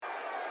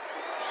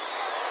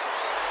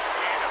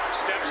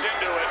Steps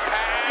into it.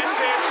 Pass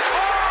is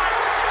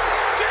caught.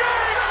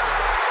 Diggs!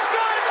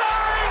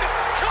 Sideline!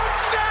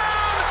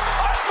 Touchdown!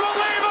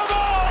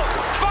 Unbelievable!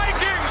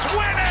 Vikings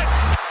win it!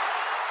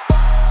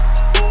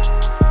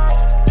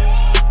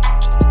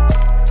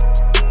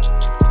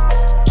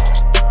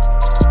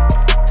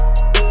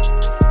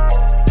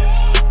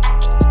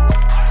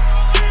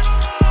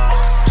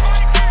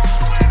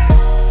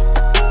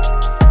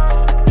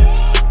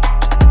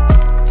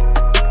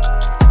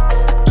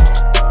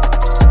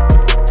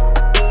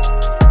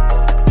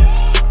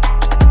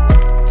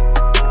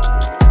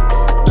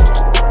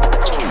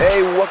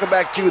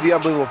 Back to the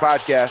Unbelievable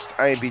Podcast.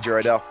 I am BJ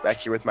Rydell, back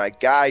here with my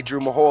guy Drew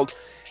Mahold,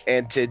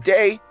 and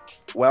today,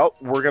 well,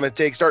 we're going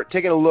to start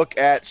taking a look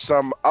at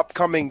some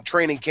upcoming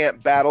training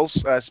camp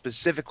battles,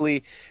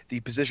 specifically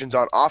the positions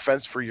on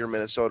offense for your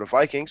Minnesota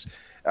Vikings.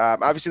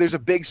 Obviously, there's a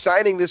big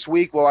signing this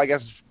week. Well, I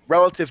guess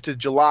relative to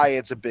July,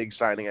 it's a big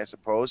signing, I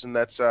suppose, and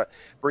that's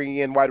bringing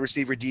in wide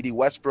receiver Dede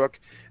Westbrook.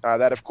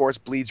 That, of course,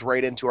 bleeds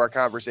right into our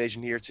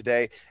conversation here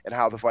today and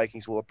how the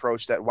Vikings will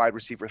approach that wide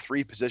receiver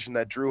 3 position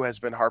that Drew has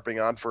been harping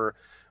on for,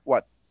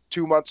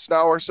 2 months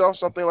now or so,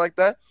 something like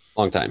that?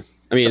 Long time.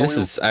 I mean, this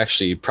is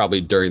actually probably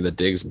during the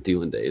Diggs and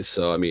Thielen days.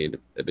 So, I mean,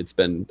 it's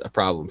been a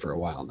problem for a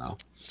while now.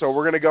 So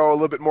we're going to go a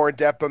little bit more in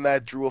depth on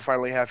that. Drew will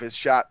finally have his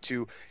shot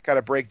to kind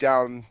of break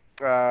down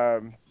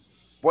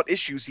what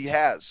issues he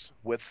has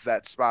with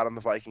that spot on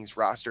the Vikings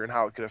roster and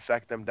how it could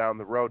affect them down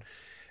the road.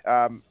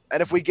 And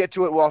if we get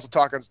to it, we'll also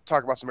talk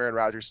about some Aaron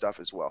Rodgers stuff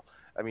as well.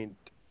 I mean,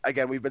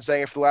 again, we've been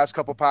saying it for the last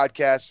couple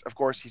podcasts. Of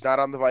course, he's not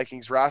on the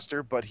Vikings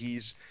roster, but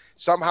he's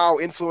somehow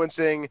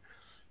influencing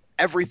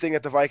everything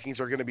that the Vikings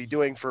are going to be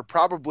doing for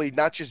probably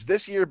not just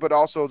this year, but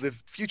also the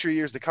future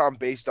years to come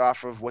based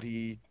off of what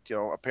he,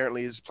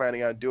 apparently is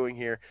planning on doing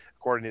here,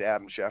 according to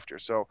Adam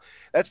Schefter. So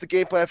that's the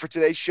game plan for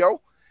today's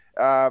show.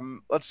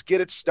 Let's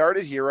get it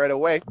started here right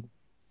away.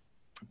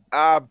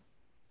 Let's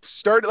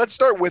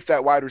start with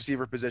that wide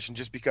receiver position,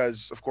 just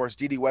because, of course,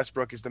 Dede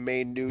Westbrook is the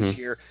main news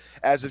here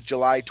as of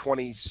July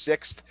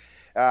 26th.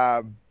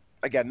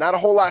 Again, not a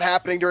whole lot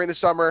happening during the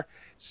summer.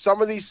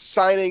 Some of these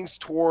signings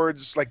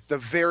towards like the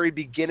very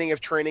beginning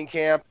of training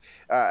camp,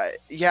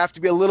 you have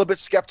to be a little bit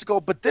skeptical,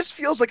 but this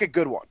feels like a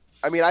good one.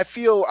 I mean,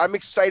 I'm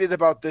excited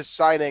about this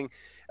signing.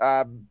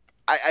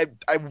 I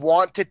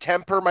want to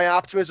temper my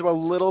optimism a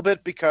little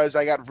bit because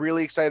I got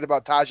really excited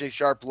about Tajae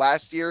Sharpe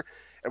last year,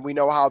 and we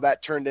know how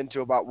that turned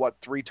into about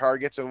 3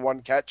 targets and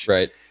 1 catch.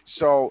 Right.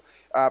 So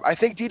I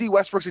think Dede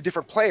Westbrook's a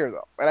different player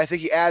though, and I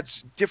think he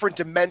adds different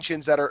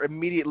dimensions that are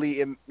immediately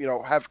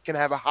can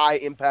have a high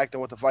impact on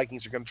what the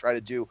Vikings are going to try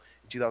to do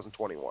in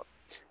 2021.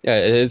 Yeah,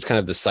 it is kind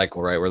of the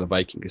cycle, right, where the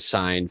Vikings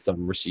sign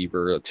some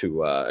receiver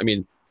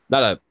to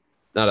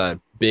not a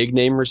big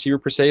name receiver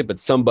per se, but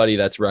somebody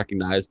that's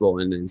recognizable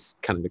and is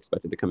kind of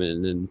expected to come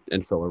in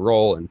and fill a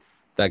role. And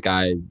that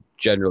guy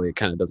generally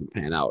kind of doesn't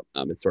pan out.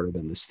 It's sort of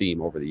been this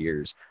theme over the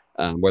years.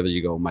 Whether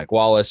you go Mike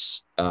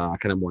Wallace,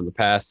 kind of more in the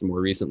past, and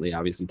more recently,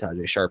 obviously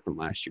Tajae Sharpe from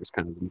last year is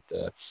kind of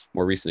the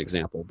more recent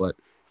example. But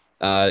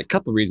a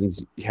couple of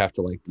reasons you have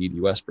to like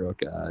Dede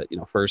Westbrook.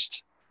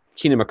 First,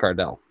 Keenan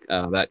McCardell,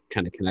 that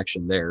kind of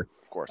connection there.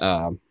 Of course.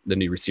 The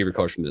new receiver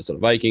coach from the Minnesota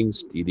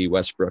Vikings, Dede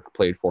Westbrook,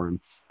 played for him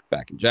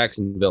back in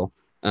Jacksonville.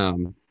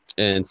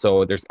 And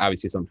so there's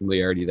obviously some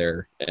familiarity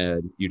there,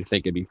 and you'd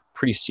think it'd be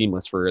pretty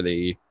seamless for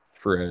the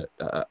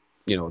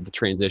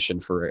transition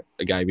for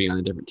a guy being on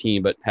a different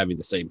team, but having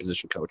the same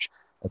position coach.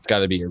 That's got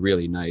to be a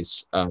really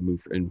nice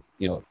move. And,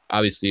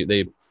 obviously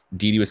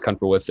Dede was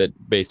comfortable with it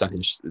based on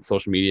his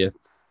social media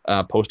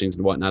postings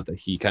and whatnot, that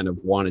he kind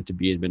of wanted to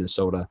be in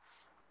Minnesota.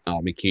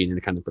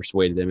 McKinnon kind of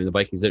persuaded him, and the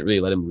Vikings didn't really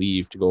let him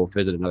leave to go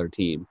visit another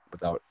team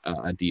without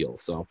a deal.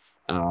 So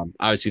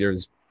obviously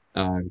there's,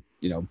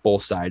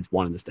 both sides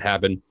wanted this to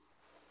happen.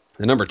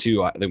 And number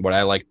 2, I think what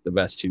I like the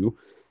best too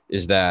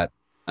is that,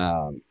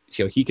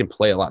 he can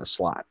play a lot of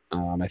slot.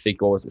 I think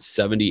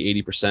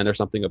 70-80% or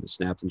something of the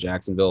snaps in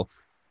Jacksonville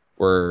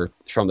were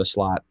from the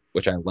slot,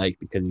 which I like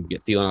because you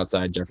get Thielen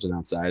outside, Jefferson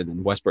outside, and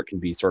then Westbrook can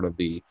be sort of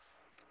the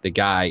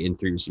guy in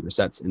 3 receiver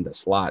sets in the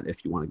slot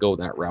if you want to go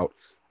that route.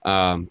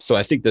 So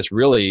I think this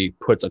really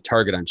puts a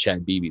target on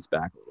Chad Beebe's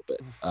back a little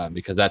bit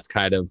because that's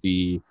kind of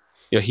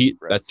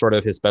that's sort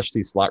of his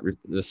specialty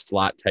the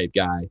slot type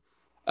guy.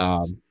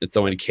 And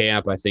so in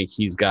camp, I think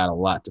he's got a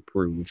lot to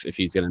prove if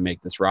he's going to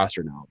make this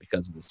roster now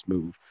because of this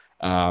move.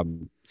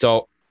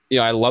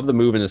 I love the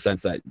move in the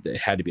sense that it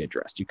had to be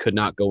addressed. You could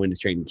not go into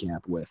training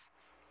camp with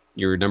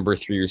your number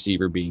 3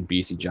 receiver being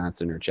BC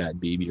Johnson or Chad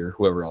Beebe or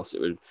whoever else.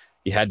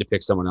 You had to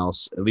pick someone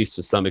else, at least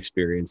with some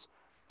experience.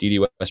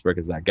 Dede Westbrook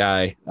is that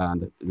guy.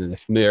 The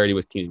familiarity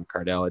with Keenan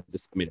McCardell, it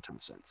just made a ton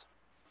of sense.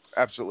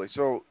 Absolutely.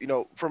 So,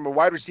 from a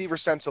wide receiver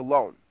sense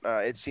alone,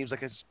 it seems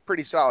like it's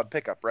pretty solid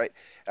pickup, right?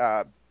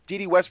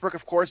 Dede Westbrook,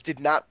 of course, did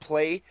not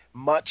play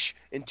much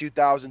in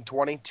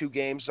 2020, 2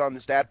 games on the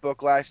stat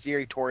book last year.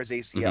 He tore his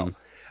ACL.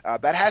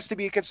 That has to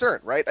be a concern,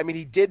 right? I mean,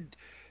 he did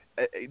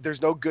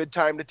there's no good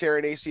time to tear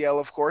an ACL,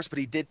 of course, but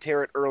he did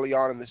tear it early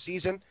on in the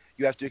season.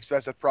 you have to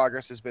expect that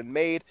progress has been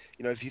made.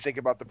 You know, if you think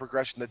about the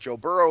progression that Joe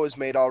Burrow has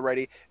made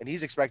already, and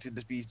he's expected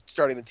to be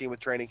starting the team with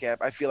training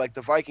camp, I feel like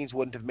the Vikings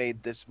wouldn't have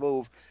made this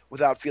move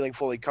without feeling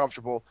fully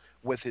comfortable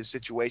with his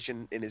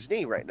situation in his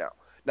knee right now.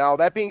 Now,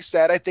 that being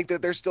said, I think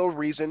that there's still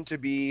reason to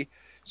be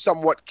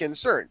somewhat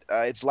concerned.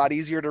 It's a lot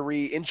easier to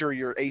re-injure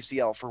your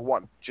ACL for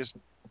one. Just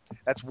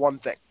that's one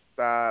thing.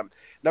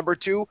 Number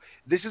two,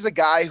 this is a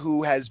guy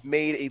who has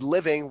made a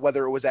living,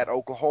 whether it was at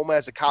Oklahoma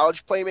as a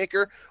college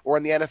playmaker or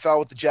in the NFL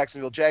with the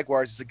Jacksonville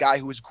Jaguars, is a guy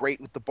who is great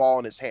with the ball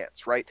in his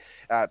hands, right?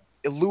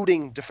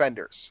 Eluding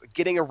defenders,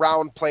 getting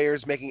around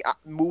players, making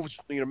moves,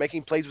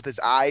 making plays with his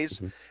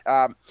eyes.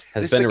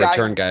 Has been a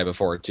return guy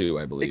before too,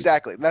 I believe.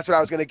 Exactly. And that's what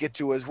I was going to get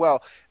to as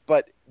well.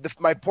 But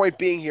my point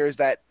being here is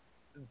that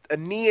a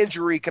knee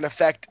injury can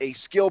affect a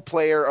skill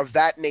player of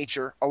that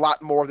nature a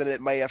lot more than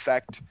it may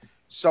affect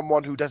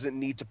someone who doesn't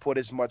need to put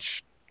as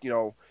much,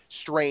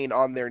 strain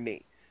on their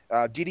knee.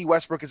 Dede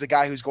Westbrook is a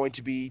guy who's going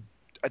to be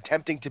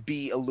attempting to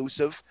be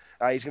elusive.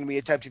 He's going to be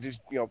attempting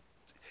to,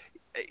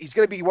 he's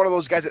going to be one of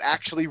those guys that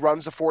actually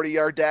runs a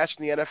 40-yard dash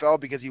in the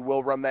NFL because he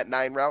will run that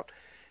 9 route.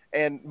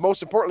 And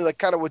most importantly, like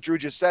kind of what Drew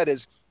just said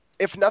is,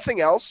 if nothing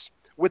else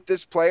with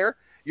this player,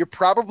 you're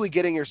probably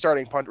getting your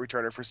starting punt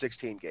returner for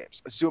 16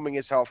 games, assuming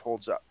his health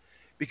holds up,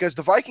 because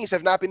the Vikings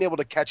have not been able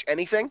to catch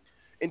anything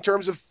in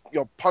terms of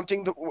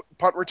punting the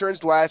punt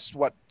returns.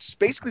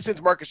 Basically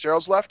since Marcus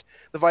Sherrill's left,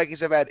 the Vikings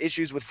have had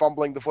issues with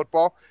fumbling the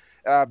football.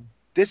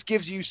 This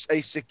gives you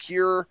a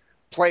secure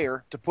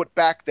player to put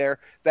back there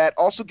that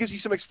also gives you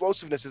some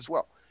explosiveness as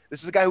well.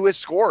 This is a guy who has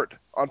scored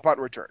on punt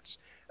returns.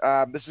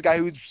 This is a guy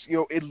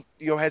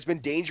who has been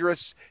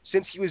dangerous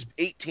since he was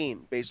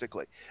 18,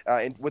 basically,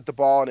 with the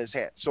ball in his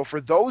hand. So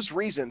for those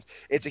reasons,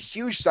 it's a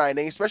huge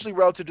signing, especially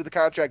relative to the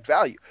contract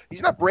value.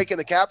 He's not breaking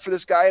the cap for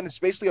this guy, and it's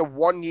basically a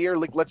 1-year,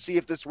 let's see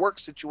if this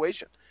works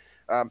situation.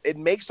 It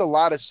makes a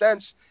lot of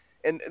sense.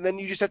 And then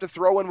you just have to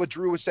throw in what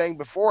Drew was saying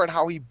before and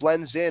how he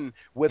blends in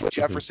with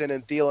Jefferson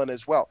and Thielen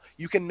as well.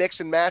 You can mix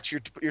and match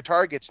your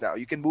targets now.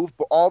 You can move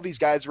all these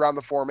guys around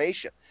the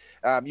formation.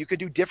 You could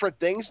do different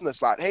things in the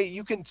slot. Hey,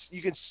 you can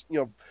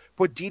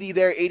put Dede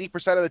there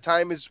 80% of the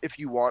time if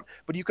you want,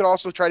 but you can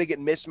also try to get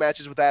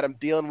mismatches with Adam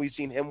Thielen. We've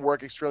seen him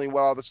work extremely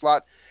well out of the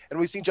slot, and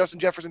we've seen Justin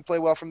Jefferson play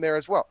well from there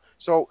as well.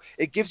 So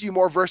it gives you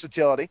more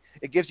versatility.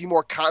 It gives you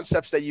more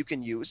concepts that you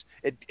can use.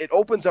 It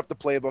opens up the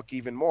playbook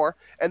even more.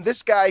 And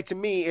this guy, to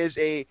me,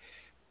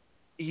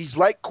 he's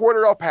like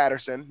Cordarrelle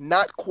Patterson,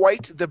 not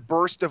quite the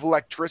burst of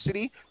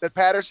electricity that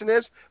Patterson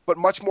is, but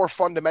much more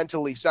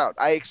fundamentally sound.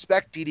 I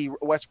expect Dede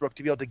Westbrook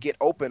to be able to get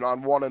open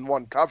on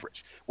one-on-one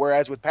coverage,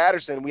 whereas with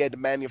Patterson, we had to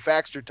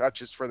manufacture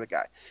touches for the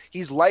guy.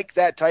 He's like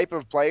that type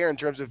of player in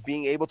terms of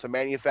being able to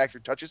manufacture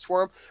touches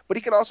for him, but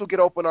he can also get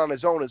open on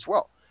his own as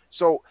well.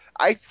 So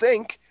I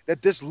think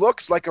that this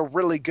looks like a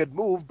really good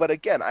move, but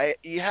again,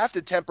 you have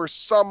to temper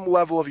some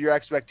level of your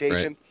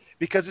expectation. Right.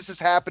 Because this is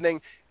happening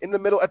in the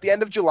middle, at the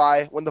end of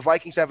July, when the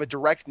Vikings have a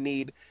direct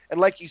need. And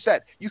like you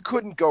said, you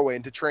couldn't go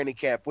into training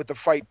camp with the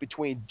fight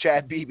between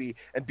Chad Beebe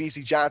and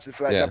BC Johnson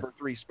for that number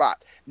 3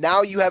 spot.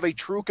 Now you have a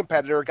true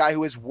competitor, a guy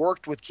who has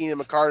worked with Keenan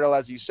McCardle,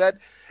 as you said,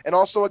 and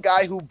also a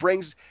guy who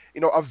brings,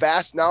 a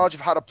vast knowledge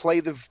of how to play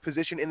the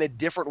position in a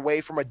different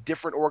way from a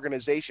different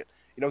organization.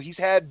 He's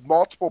had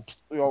multiple,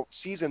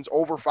 seasons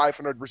over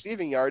 500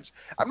 receiving yards.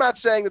 I'm not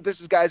saying that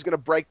this guy's going to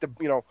break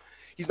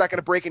he's not going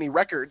to break any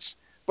records.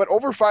 But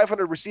over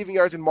 500 receiving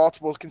yards in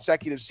multiple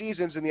consecutive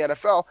seasons in the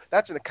NFL,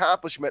 that's an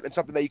accomplishment and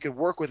something that you can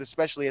work with,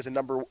 especially as a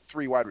number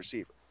 3 wide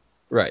receiver.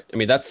 Right. I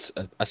mean, that's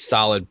a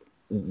solid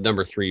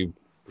number 3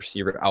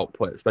 receiver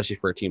output, especially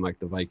for a team like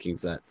the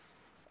Vikings that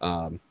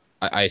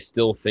I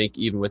still think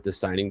even with the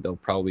signing, they'll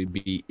probably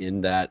be in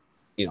that,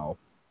 2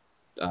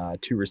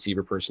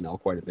 receiver personnel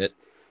quite a bit.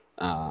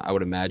 I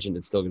would imagine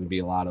it's still going to be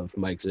a lot of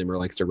Mike Zimmer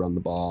likes to run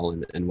the ball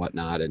and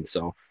whatnot. And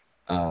so,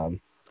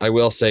 I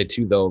will say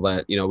too, though,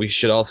 that, we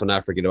should also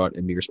not forget about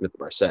Ihmir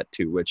Smith-Marsette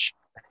too, which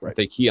I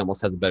think he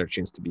almost has a better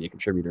chance to be a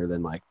contributor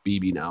than like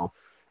Beebe now,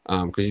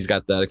 because he's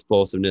got that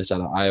explosiveness out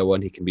of Iowa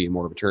and he can be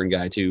more of a return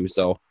guy too.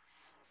 So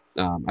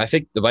I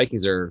think the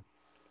Vikings are,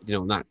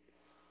 not,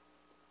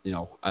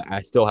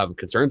 I still have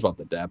concerns about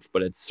the depth,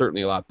 but it's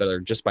certainly a lot better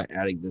just by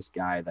adding this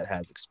guy that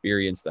has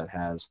experience, that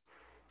has,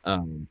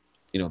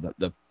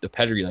 the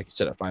pedigree, like you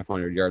said, at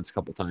 500 yards a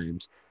couple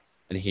times.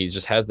 And he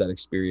just has that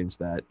experience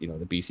that, the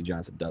BC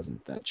Johnson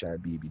doesn't, that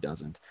Chad Beebe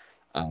doesn't.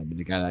 And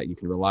the guy that you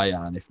can rely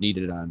on if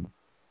needed on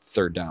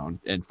 3rd down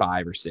and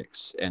 5 or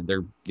 6. And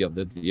they're,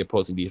 the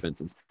opposing defense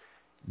is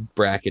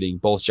bracketing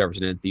both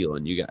Jefferson and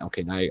Thielen. You got,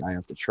 okay, now I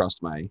have to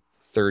trust my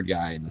 3rd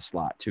guy in the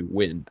slot to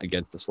win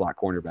against the slot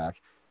cornerback.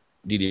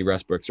 Dede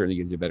Westbrook certainly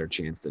gives you a better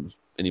chance than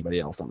anybody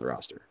else on the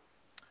roster.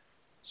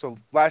 So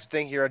last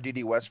thing here on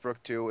Dede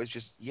Westbrook too is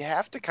just, you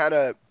have to kind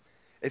of,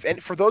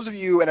 for those of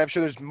you, and I'm sure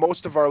there's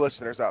most of our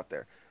listeners out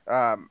there,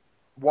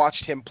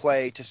 watched him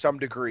play to some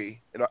degree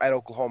at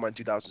Oklahoma in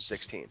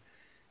 2016.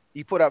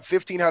 He put up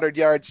 1,500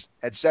 yards,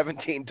 had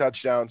 17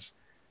 touchdowns,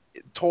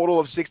 total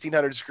of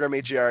 1,600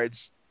 scrimmage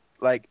yards.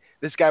 Like,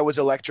 this guy was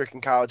electric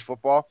in college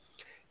football.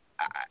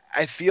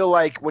 I feel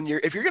like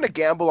if you're going to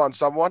gamble on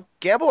someone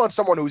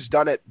who's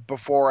done it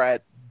before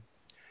at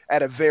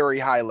a very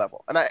high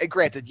level. And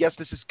granted, yes,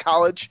 this is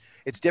college.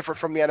 It's different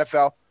from the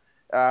NFL.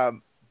 But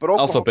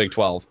Oklahoma, Also Big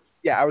 12.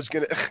 Yeah, I was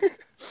going to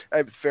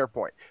fair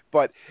point.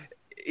 But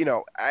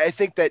I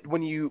think that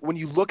when you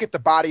look at the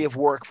body of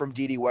work from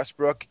Dede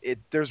Westbrook,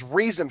 there's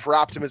reason for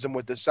optimism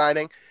with this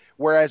signing.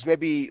 Whereas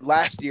maybe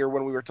last year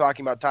when we were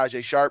talking about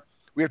Tajay Sharp,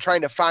 we were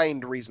trying to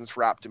find reasons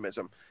for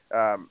optimism.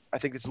 I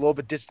think it's a little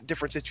bit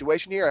different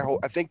situation here.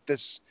 I think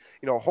this,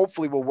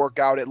 hopefully will work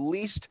out at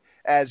least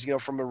as,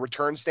 from a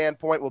return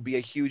standpoint, will be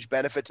a huge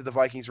benefit to the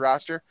Vikings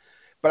roster.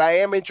 But I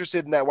am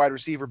interested in that wide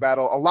receiver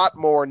battle a lot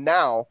more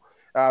now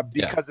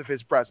because of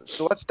his presence.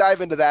 So let's dive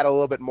into that a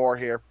little bit more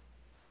here.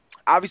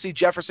 Obviously,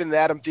 Jefferson and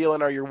Adam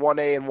Thielen are your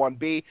 1A and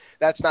 1B.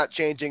 That's not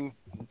changing.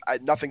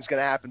 Nothing's going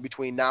to happen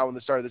between now and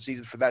the start of the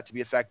season for that to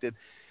be affected.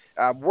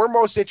 We're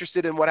most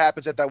interested in what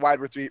happens at that wide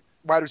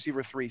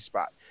receiver 3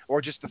 spot,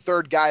 or just the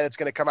third guy that's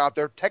going to come out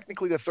there,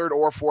 technically the third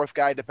or fourth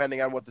guy,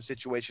 depending on what the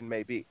situation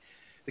may be.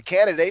 The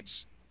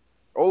candidates,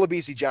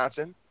 Olabisi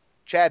Johnson,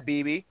 Chad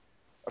Beebe,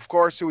 of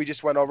course, who we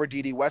just went over,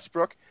 Dede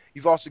Westbrook.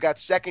 You've also got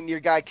second-year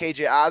guy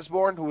KJ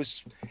Osborne, who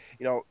was,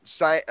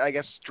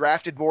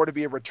 drafted more to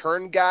be a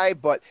return guy,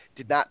 but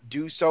did not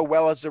do so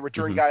well as the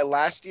return guy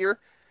last year.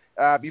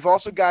 You've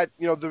also got,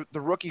 the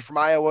rookie from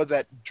Iowa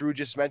that Drew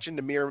just mentioned,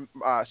 Amir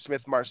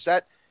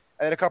Smith-Marset,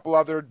 and then a couple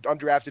other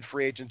undrafted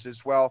free agents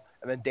as well,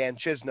 and then Dan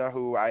Chisna,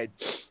 who I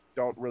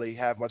don't really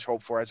have much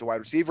hope for as a wide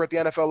receiver at the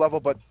NFL level,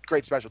 but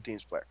great special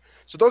teams player.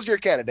 So those are your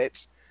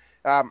candidates.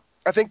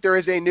 I think there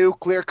is a new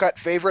clear-cut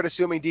favorite,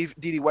 assuming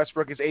Dede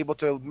Westbrook is able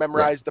to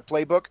memorize the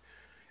playbook.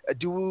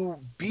 Do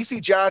BC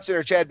Johnson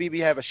or Chad Beebe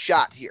have a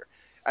shot here?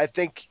 I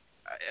think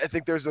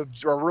there's a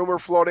rumor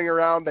floating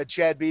around that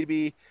Chad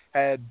Beebe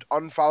had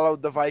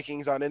unfollowed the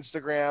Vikings on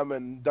Instagram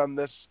and done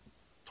this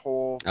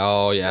whole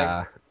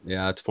thing.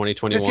 It's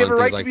 2021. Does he have a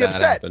right to be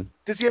upset? Happen.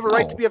 Does he have a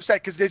right to be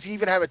upset? Because does he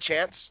even have a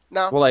chance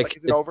now? Well,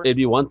 is it over? It'd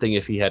be one thing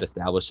if he had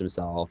established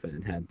himself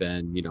and had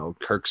been,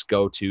 Kirk's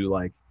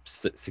go-to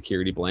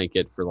security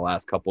blanket for the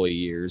last couple of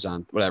years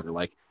on whatever,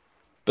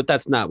 but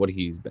that's not what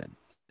he's been.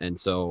 And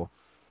so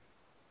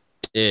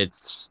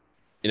it's,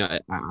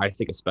 I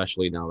think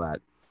especially now that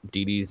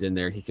Dede's in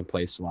there, he can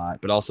play slot,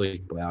 but also he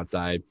can play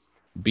outside.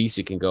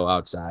 BC can go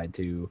outside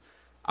too.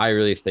 I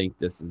really think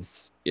this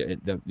is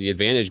the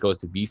advantage goes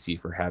to BC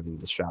for having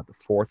the shot, the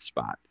fourth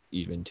spot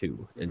even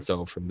too. And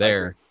so from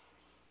there,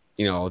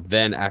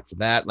 then after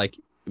that,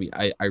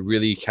 I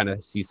really kind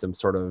of see some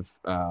sort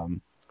of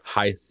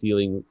high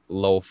ceiling,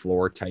 low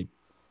floor type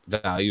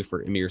value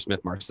for Amir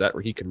Smith-Marset,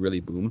 where he could really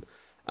boom.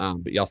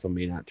 But he also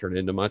may not turn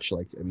into much.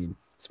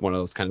 It's one of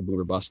those kind of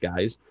boomer bust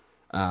guys.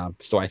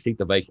 So I think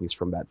the Vikings,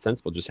 from that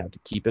sense, will just have to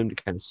keep him to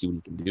kind of see what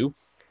he can do.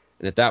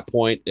 And at that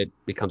point, it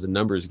becomes a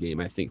numbers game,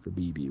 I think, for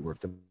BB, where if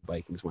the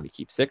Vikings want to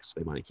keep 6,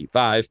 they want to keep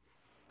 5.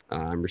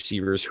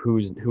 Receivers,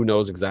 who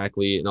knows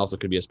exactly, and also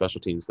could be a special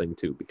teams thing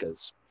too,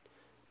 because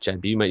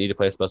Chad B might need to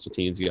play special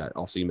teams.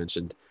 You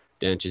mentioned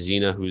Dan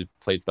Chizina, who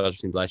played special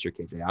teams last year,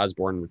 KJ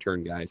Osborne,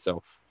 return guy.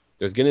 So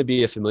there's going to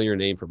be a familiar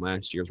name from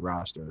last year's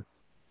roster.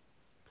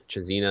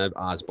 Chizina,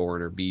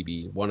 Osborne, or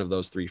BB, one of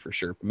those 3 for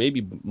sure.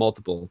 Maybe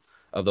multiple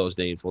of those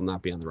names will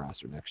not be on the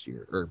roster next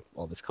year,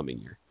 or this coming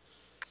year.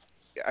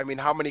 I mean,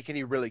 how many can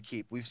you really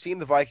keep? We've seen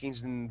the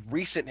Vikings in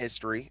recent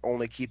history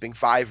only keeping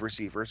 5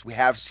 receivers. We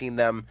have seen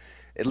them,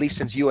 at least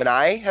since you and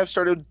I have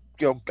started,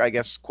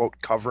 quote,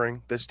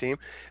 covering this team.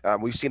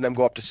 We've seen them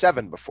go up to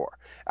 7 before.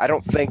 I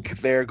don't think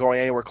they're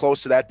going anywhere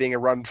close to that being a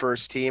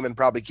run-first team and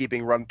probably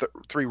keeping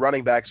 3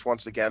 running backs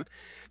once again.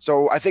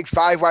 So I think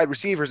 5 wide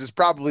receivers is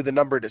probably the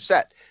number to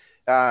set.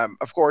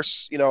 Of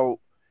course,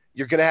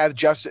 you're going to have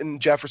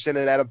Justin Jefferson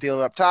and Adam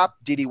Thielen up top.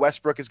 Dede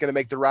Westbrook is going to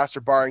make the roster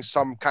barring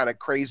some kind of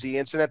crazy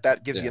incident.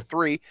 That gives you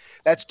 3.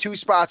 That's 2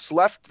 spots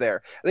left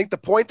there. I think the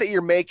point that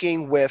you're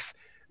making with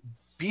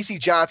BC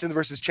Johnson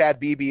versus Chad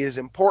Beebe is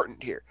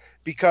important here,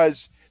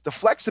 because the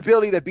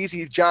flexibility that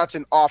BC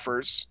Johnson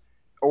offers,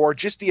 or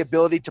just the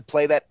ability to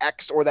play that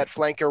X or that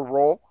flanker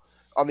role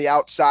on the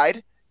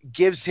outside,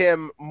 gives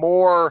him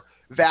more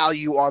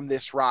value on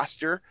this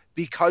roster,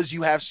 because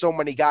you have so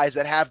many guys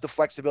that have the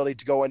flexibility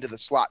to go into the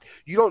slot.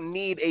 You don't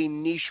need a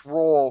niche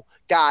role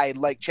guy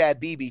like Chad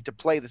Beebe to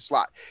play the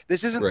slot.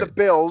 This isn't the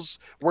Bills,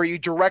 where you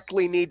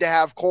directly need to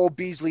have Cole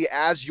Beasley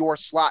as your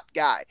slot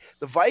guy.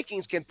 The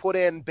Vikings can put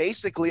in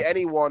basically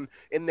anyone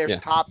in their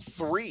top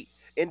 3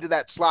 into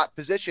that slot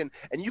position,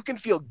 and you can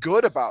feel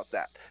good about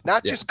that.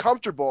 Not just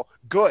comfortable,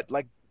 good.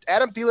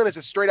 Adam Thielen is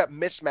a straight-up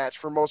mismatch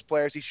for most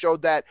players. He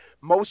showed that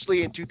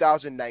mostly in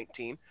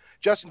 2019.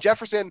 Justin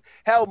Jefferson,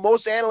 hell,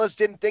 most analysts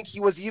didn't think he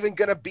was even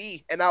going to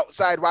be an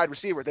outside wide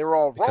receiver. They were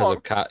all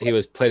wrong.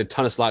 He played a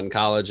ton of slot in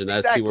college, and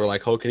that's people were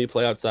like, "Oh, can he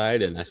play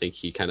outside?" And I think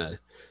he kind of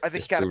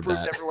proved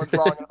everyone's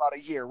wrong in about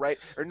a year, right?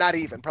 Or not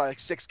even, probably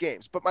 6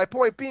 games. But my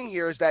point being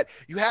here is that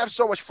you have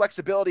so much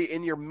flexibility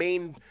in your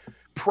main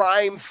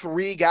prime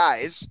 3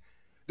 guys.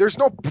 there's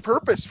no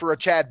purpose for a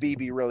Chad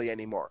Beebe really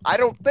anymore. I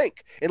don't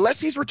think, unless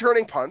he's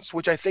returning punts,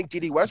 which I think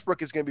Dede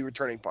Westbrook is going to be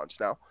returning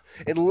punts now,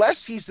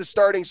 unless he's the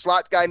starting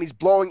slot guy and he's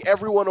blowing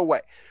everyone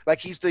away. Like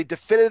he's the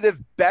definitive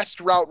best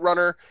route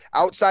runner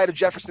outside of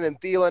Jefferson and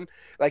Thielen.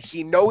 Like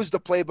he knows the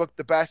playbook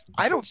the best.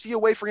 I don't see a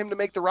way for him to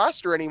make the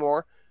roster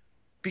anymore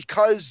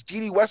because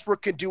Dede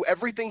Westbrook can do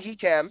everything he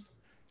can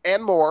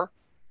and more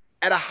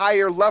at a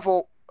higher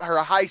level or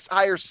a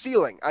higher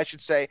ceiling, I should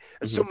say,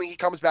 assuming he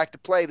comes back to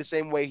play the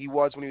same way he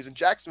was when he was in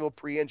Jacksonville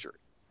pre-injury.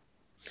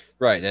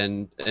 Right.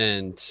 And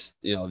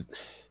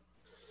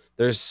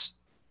there's,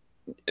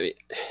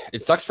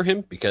 it sucks for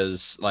him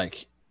because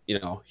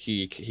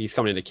he's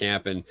coming into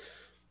camp and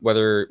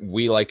whether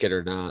we like it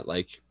or not,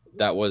 like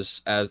that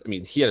was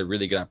he had a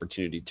really good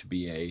opportunity to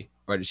be a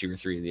wide receiver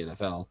 3 in the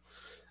NFL.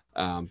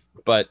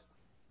 But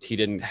he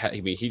didn't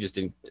he just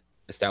didn't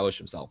establish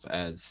himself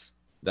as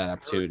that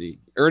opportunity,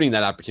 earning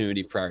that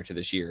opportunity prior to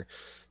this year.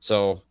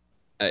 So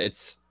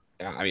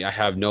I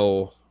have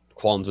no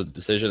qualms with the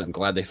decision. I'm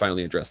glad they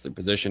finally addressed their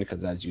position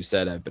because, as you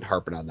said, I've been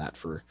harping on that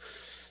for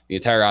the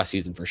entire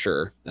offseason for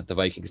sure, that the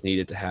Vikings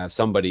needed to have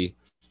somebody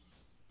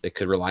they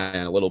could rely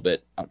on a little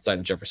bit outside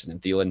of Jefferson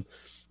and Thielen.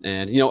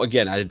 And,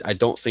 again, I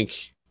don't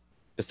think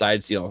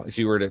besides, if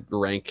you were to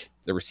rank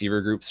the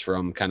receiver groups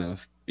from kind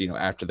of,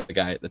 after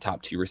the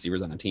top 2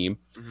 receivers on a team,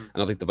 I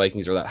don't think the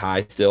Vikings are that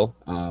high still.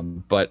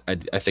 But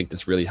I think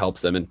this really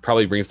helps them and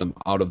probably brings them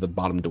out of the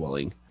bottom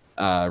dwelling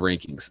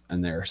rankings in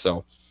there.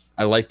 So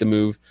I like the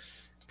move.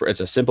 It's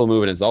a simple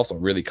move and it's also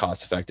really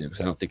cost effective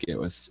because I don't think it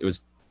was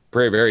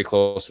very, very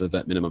close to the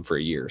vet minimum for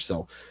a year.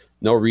 So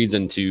no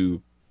reason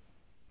to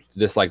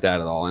dislike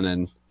that at all. And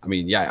then,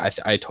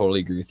 I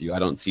totally agree with you. I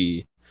don't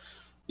see,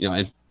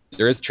 and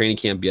there is training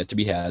camp yet to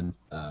be had.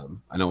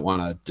 I don't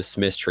want to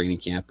dismiss training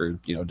camp or,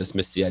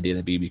 dismiss the idea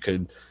that Beebe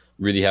could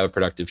really have a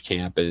productive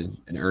camp and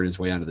earn his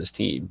way onto this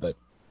team. But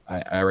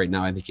I right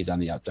now, I think he's on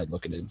the outside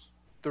looking in.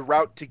 The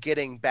route to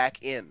getting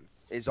back in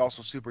is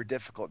also super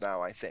difficult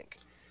now, I think.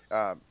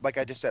 Like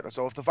I just said,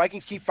 so if the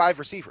Vikings keep 5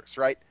 receivers,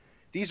 right?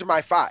 These are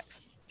my 5.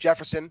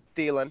 Jefferson,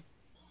 Thielen,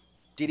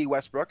 Dede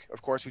Westbrook,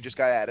 of course, who just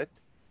got added,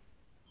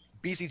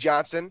 BC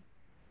Johnson,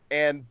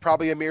 and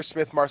probably Amir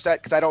Smith-Marset,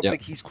 because I don't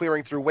think he's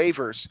clearing through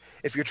waivers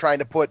if you're trying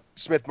to put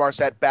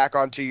Smith-Marset back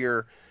onto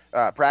your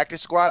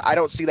practice squad. I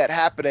don't see that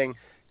happening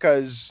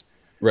because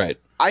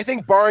I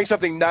think barring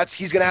something nuts,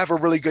 he's going to have a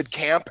really good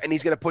camp and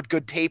he's going to put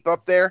good tape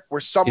up there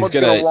where someone's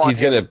going to want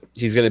him.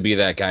 He's going to be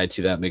that guy,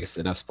 too, that makes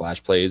enough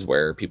splash plays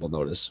where people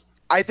notice.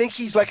 I think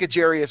he's like a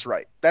Jarius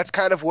Wright. That's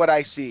kind of what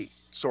I see,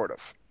 sort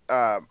of.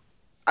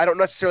 I don't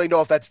necessarily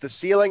know if that's the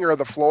ceiling or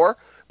the floor,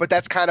 but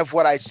that's kind of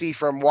what I see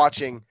from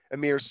watching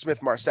Amir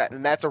Smith-Marset,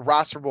 and that's a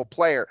rosterable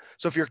player.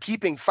 So if you're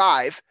keeping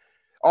 5,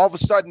 all of a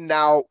sudden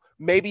now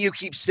maybe you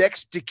keep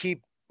 6 to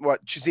keep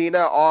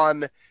Chizina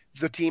on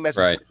the team as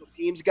a special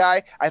teams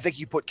guy. I think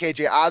you put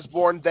KJ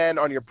Osborne then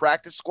on your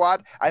practice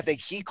squad. I think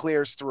he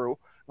clears through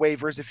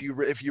waivers if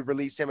you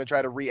release him and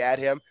try to re-add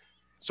him.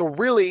 So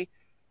really,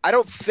 I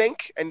don't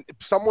think, and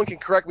someone can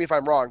correct me if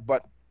I'm wrong,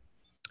 but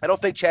I don't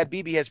think Chad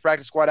Beebe has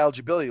practice squad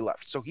eligibility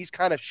left. So he's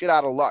kind of shit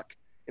out of luck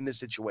in this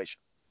situation.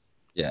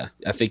 Yeah,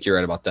 I think you're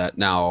right about that.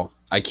 Now,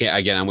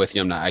 I'm with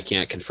you. I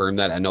can't confirm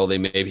that. I know they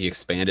maybe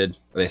expanded.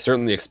 They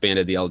certainly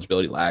expanded the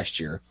eligibility last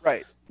year.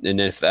 Right. And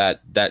if that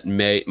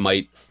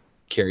might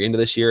carry into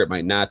this year, it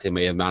might not. They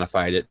may have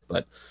modified it,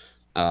 but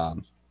I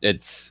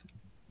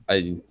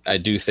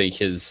do think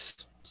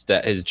his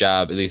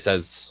job, at least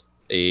as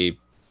a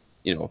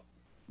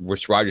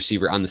wide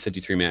receiver on the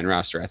 53-man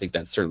roster, I think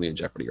that's certainly in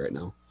jeopardy right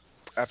now.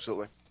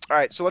 Absolutely. All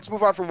right, so let's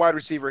move on from wide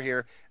receiver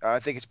here. I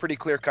think it's pretty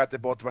clear cut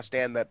that both of us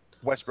stand that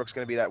Westbrook's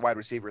going to be that wide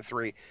receiver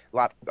 3. A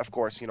lot, of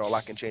course, a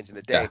lot can change in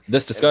a day. Yeah,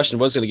 this discussion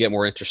was going to get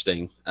more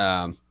interesting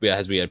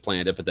as we had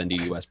planned it, but then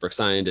Dede Westbrook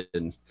signed,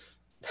 and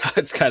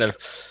it's kind of,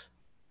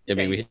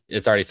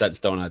 it's already set in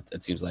stone,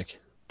 it seems like.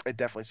 It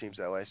definitely seems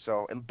that way.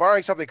 So, and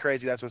barring something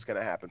crazy, that's what's going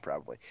to happen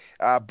probably.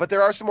 But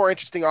there are some more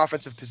interesting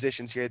offensive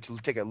positions here to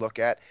take a look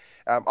at.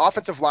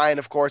 Offensive line,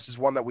 of course, is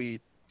one that we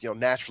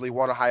naturally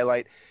want to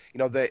highlight.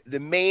 The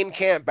main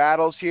camp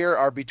battles here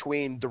are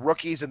between the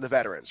rookies and the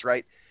veterans,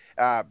 right?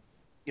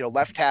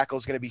 Left tackle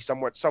is going to be some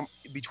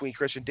between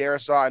Christian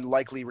Darrisaw and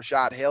likely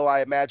Rashad Hill,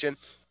 I imagine.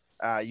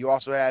 You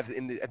also have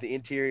at the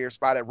interior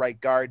spot at right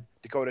guard,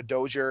 Dakota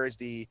Dozier is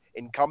the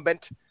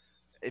incumbent.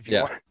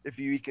 I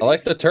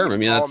like the term.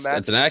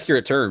 That's an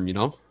accurate term,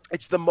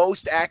 It's the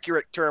most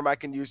accurate term I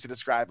can use to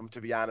describe him,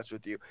 to be honest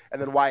with you.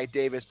 And then Wyatt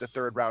Davis, the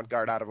 3rd round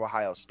guard out of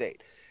Ohio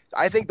State.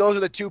 I think those are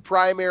the 2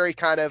 primary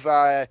kind of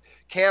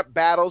camp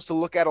battles to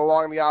look at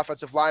along the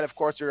offensive line. Of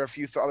course, there are a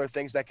few other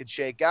things that could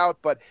shake out,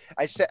 but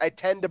I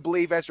tend to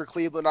believe Ezra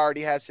Cleveland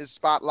already has his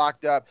spot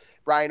locked up.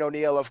 Brian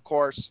O'Neill, of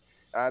course,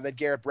 then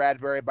Garrett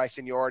Bradbury by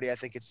seniority, I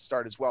think it's a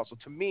start as well. So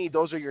to me,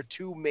 those are your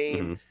 2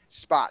 main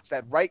spots.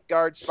 That right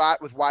guard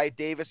spot with Wyatt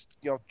Davis,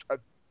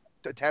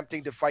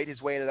 attempting to fight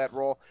his way into that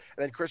role,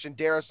 and then Christian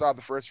Darrisaw,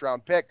 the 1st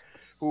round pick,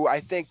 who I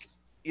think,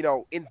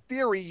 in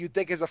theory, you'd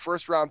think as a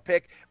 1st round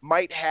pick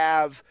might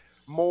have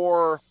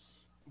more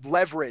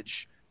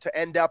leverage to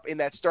end up in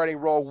that starting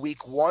role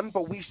week 1,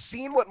 but we've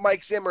seen what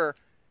Mike Zimmer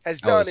has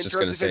I done was in just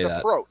terms gonna of say his that.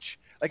 approach.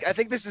 Like, I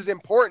think this is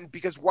important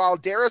because while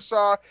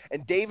Darisaw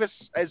and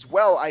Davis as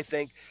well, I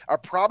think, are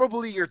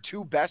probably your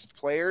two best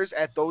players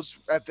at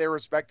their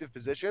respective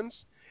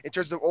positions in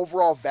terms of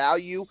overall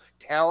value,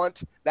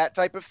 talent, that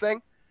type of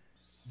thing,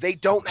 they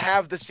don't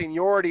have the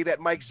seniority that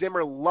Mike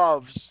Zimmer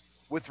loves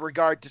with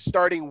regard to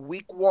starting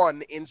week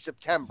 1 in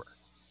September.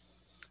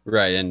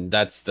 Right, and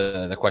that's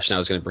the question I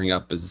was going to bring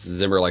up is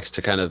Zimmer likes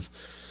to kind of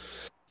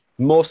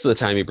most of the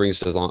time he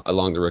brings us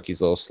along the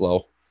rookies a little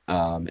slow,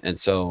 and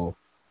so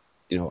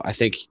I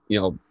think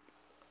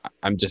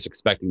I'm just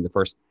expecting the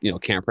first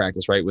camp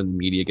practice right when the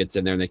media gets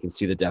in there and they can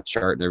see the depth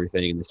chart and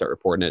everything and they start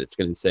reporting it. It's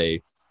going to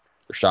say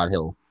Rashad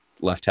Hill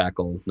left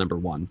tackle number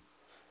 1,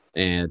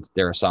 and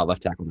Darisaw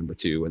left tackle number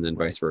 2, and then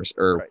vice versa,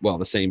 or well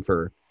the same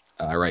for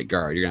right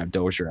guard. You're gonna have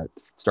Dozier at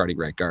starting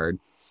right guard,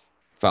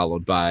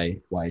 followed by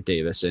Wyatt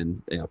Davis,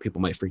 and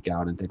people might freak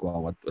out and think,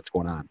 well, what's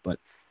going on? But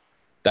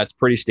that's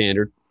pretty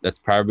standard. That's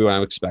probably what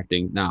I'm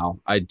expecting. Now,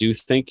 I do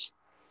think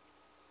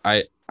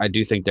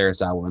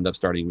Darisaw will end up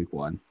starting week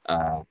 1.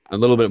 I'm a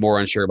little bit more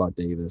unsure about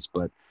Davis,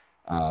 but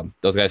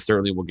those guys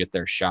certainly will get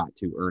their shot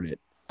to earn it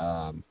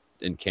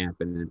in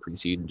camp and in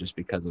preseason, just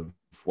because of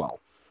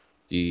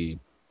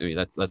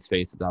let's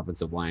face it, the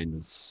offensive line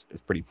is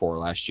pretty poor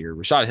last year.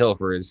 Rashad Hill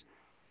for his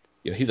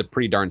he's a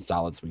pretty darn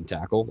solid swing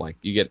tackle. Like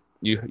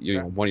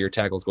one of your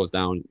tackles goes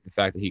down, the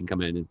fact that he can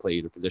come in and play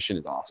either position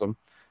is awesome,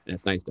 and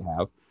it's nice to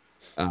have.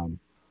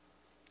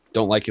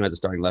 Don't like him as a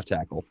starting left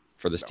tackle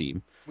for this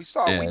team. We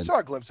saw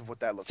a glimpse of what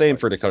that looks same like.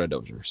 for Dakota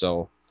Dozier.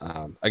 So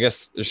I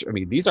guess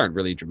these aren't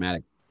really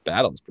dramatic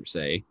battles per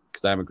se,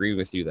 because I'm agreeing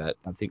with you that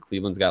I think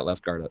Cleveland's got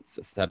left guard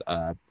set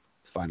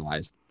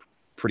finalized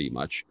pretty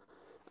much.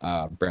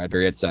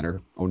 Bradbury at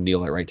center,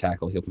 O'Neal at right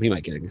tackle. He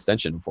might get an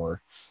extension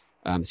before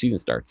the season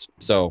starts.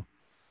 So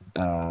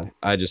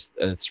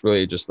it's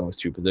really just those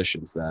two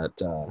positions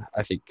that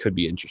I think could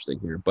be interesting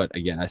here. But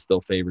again, I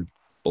still favored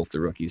both the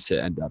rookies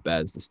to end up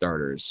as the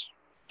starters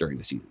during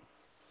the season.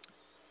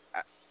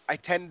 I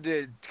tend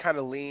to kind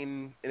of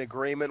lean in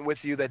agreement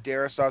with you that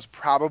Darisaw is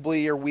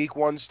probably your week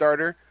 1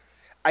 starter.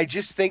 I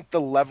just think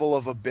the level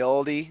of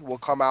ability will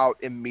come out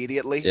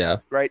immediately. Yeah.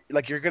 Right?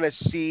 Like, you're going to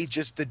see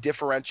just the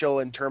differential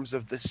in terms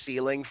of the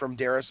ceiling from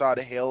Darisaw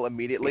to Hill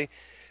immediately.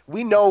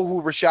 We know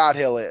who Rashad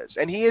Hill is,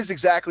 and he is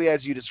exactly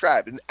as you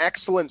described, an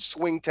excellent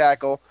swing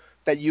tackle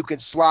that you can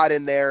slot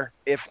in there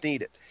if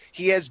needed.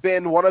 He has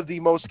been one of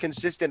the most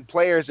consistent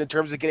players in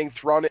terms of getting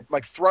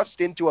thrust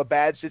into a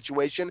bad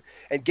situation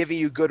and giving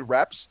you good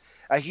reps.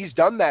 He's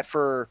done that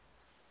for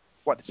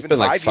what? It's been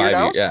like 5 years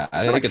now. Yeah,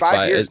 I think it's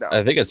 5 years now.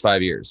 I think it's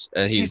 5 years,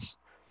 and he's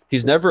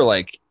never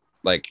like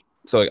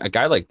so a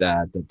guy like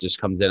that just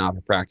comes in off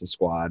a practice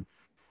squad,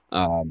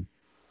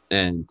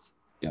 and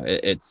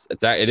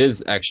it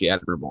is actually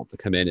admirable to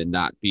come in and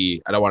not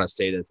be. I don't want to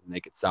say this and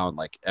make it sound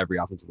like every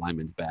offensive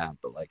lineman's bad,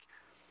 but like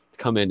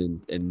come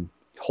in and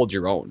hold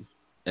your own.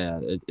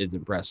 Is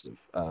impressive,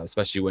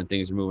 especially when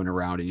things are moving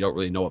around and you don't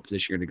really know what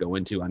position you're going to go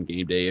into on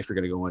game day, if you're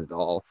going to go in at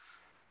all.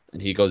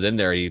 And he goes in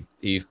there,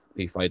 he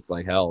fights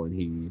like hell, and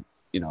he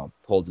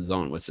holds his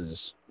own, which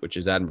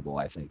is admirable,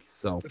 I think.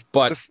 So,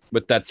 but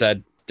with that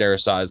said,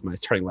 Darisaw is my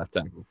starting left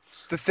tackle.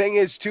 The thing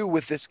is too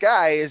with this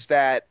guy is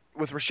that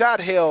with Rashad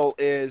Hill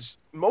is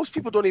most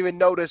people don't even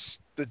notice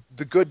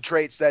the good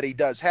traits that he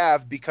does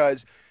have,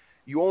 because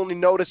you only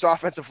notice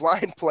offensive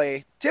line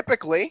play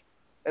typically.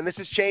 And this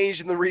has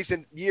changed in the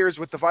recent years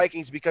with the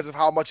Vikings because of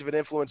how much of an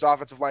influence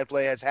offensive line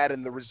play has had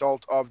in the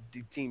result of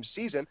the team's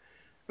season.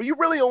 But you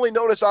really only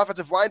notice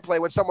offensive line play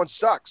when someone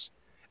sucks.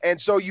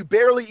 And so you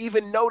barely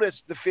even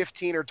notice the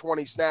 15 or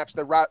 20 snaps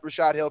that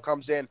Rashad Hill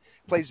comes in,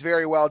 plays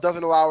very well,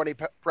 doesn't allow any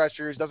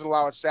pressures, doesn't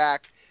allow a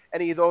sack,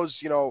 any of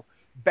those,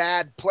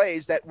 bad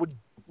plays that would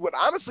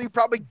honestly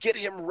probably get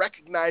him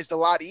recognized a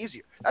lot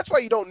easier. That's why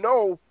you don't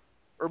know,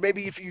 or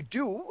maybe if you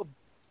do,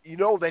 you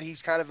know that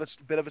he's kind of a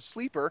bit of a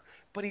sleeper,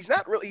 but he's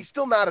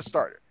still not a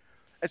starter.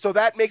 And so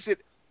that makes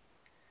it,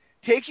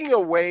 taking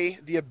away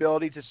the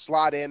ability to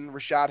slot in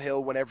Rashad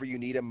Hill whenever you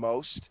need him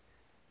most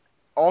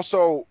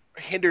also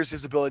hinders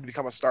his ability to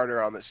become a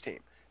starter on this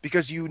team,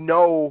 because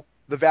the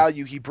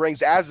value he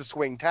brings as a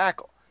swing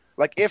tackle.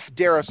 Like, if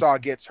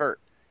Darisaw gets hurt,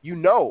 you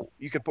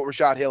can put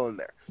Rashad Hill in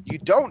there. You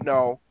don't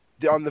know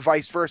on the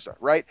vice versa,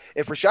 right?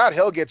 If Rashad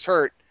Hill gets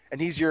hurt, and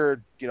he's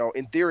your,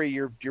 in theory,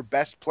 your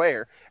best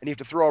player, and you have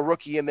to throw a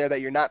rookie in there that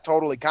you're not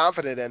totally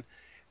confident in,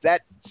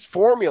 that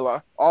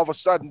formula all of a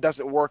sudden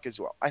doesn't work as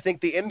well. I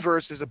think the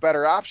inverse is a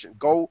better option.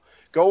 Go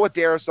with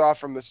Darisaw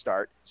from the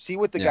start. See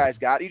what the guy's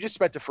got. You just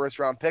spent a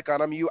first-round pick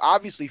on him. You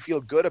obviously feel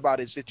good about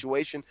his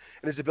situation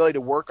and his ability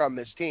to work on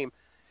this team.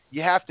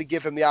 You have to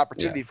give him the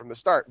opportunity from the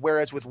start.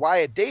 Whereas with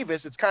Wyatt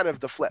Davis, it's kind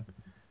of the flip,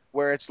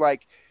 where it's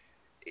like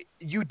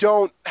you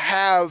don't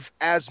have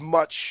as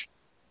much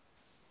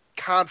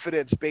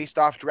confidence based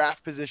off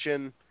draft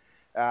position,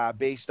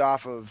 based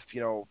off of,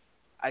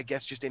 I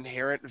guess just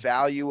inherent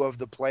value of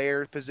the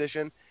player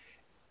position.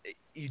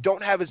 You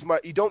don't have as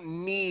much, you don't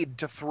need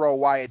to throw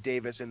Wyatt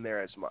Davis in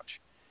there as much.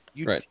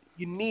 Right.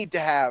 You need to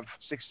have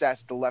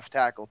success at the left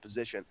tackle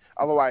position.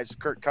 Otherwise,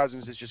 Kirk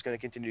Cousins is just going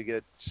to continue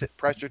to sit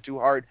pressure too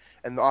hard,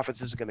 and the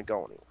offense isn't going to go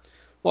anywhere.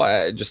 Well,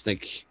 I just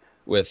think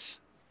with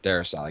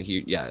Darrisaw, like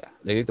I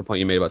think the point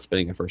you made about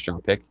spending a first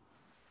round pick,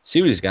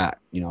 see what he's got.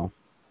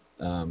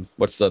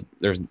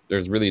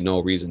 There's really no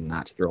reason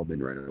not to throw him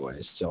in right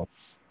away. So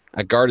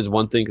at guard is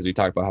one thing because we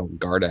talked about how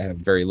guard I have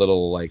very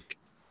little I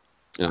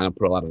don't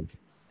put a lot of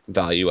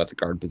value at the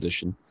guard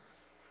position.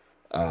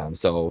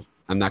 So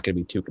I'm not going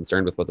to be too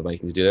concerned with what the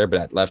Vikings do there. But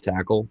at left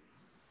tackle,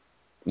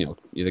 you're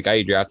the guy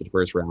you drafted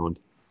first round.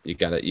 You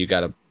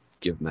gotta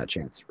give him that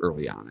chance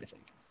early on, I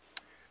think.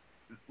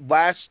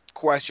 Last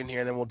question here,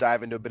 and then we'll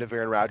dive into a bit of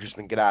Aaron Rodgers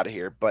and then get out of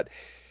here. But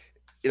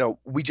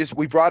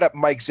we brought up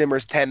Mike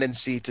Zimmer's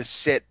tendency to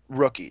sit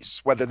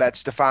rookies, whether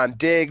that's Stephon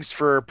Diggs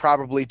for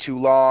probably too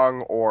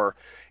long, or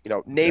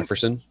name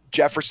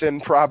Jefferson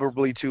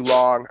probably too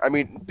long. I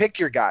mean, pick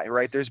your guy,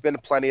 right? There's been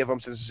plenty of them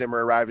since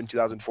Zimmer arrived in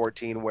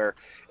 2014 where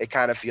it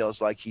kind of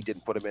feels like he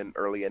didn't put him in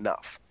early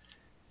enough.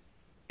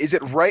 Is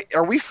it right?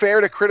 Are we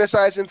fair to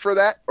criticize him for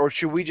that? Or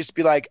should we just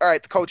be like, all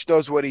right, the coach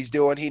knows what he's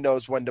doing. He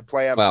knows when to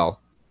play him. Well,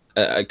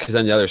 because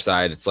on the other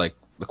side, it's like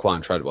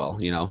Laquan Treadwell,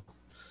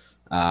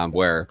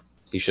 where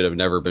he should have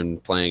never been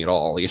playing at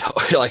all.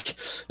 Like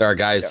there are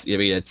guys, I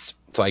mean,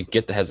 so I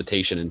get the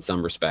hesitation in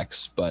some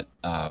respects, but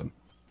I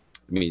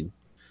mean,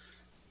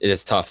 it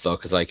is tough though,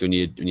 because like when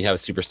you have a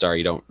superstar,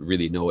 you don't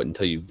really know it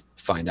until you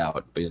find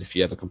out. But if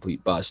you have a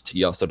complete bust,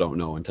 you also don't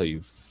know until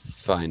you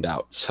find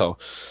out. So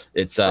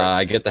it's right.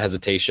 I get the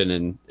hesitation,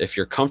 and if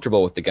you're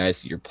comfortable with the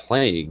guys that you're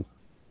playing,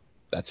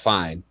 that's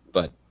fine.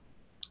 But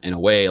in a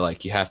way,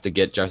 like you have to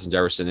get Justin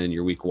Jefferson in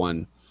your week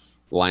 1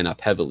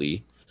 lineup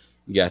heavily.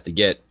 You have to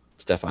get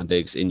Stephon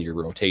Diggs in your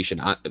rotation,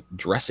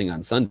 dressing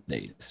on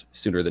Sundays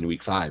sooner than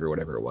week 5 or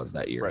whatever it was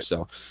that year. Right.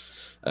 So,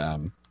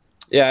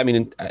 yeah, I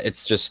mean,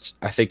 it's just,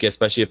 I think,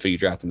 especially if you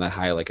draft him that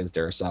high, like as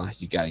Darrisaw,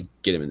 you got to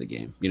get him in the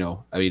game.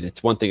 I mean,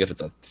 it's one thing if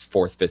it's a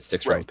 4th, 5th,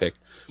 6th round pick.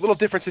 A little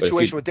different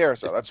situation with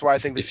Darrisaw. That's why I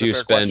think this is a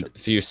fair question.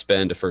 If you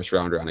spend a first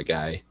rounder on a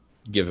guy,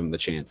 give him the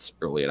chance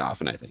early and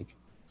often, I think.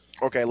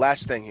 Okay,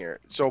 last thing here.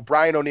 So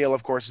Brian O'Neill,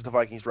 of course, is the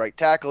Vikings' right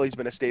tackle. He's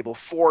been a stable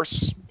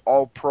force,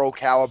 all-pro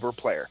caliber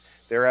player.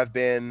 There have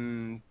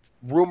been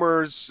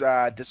rumors,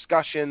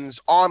 discussions,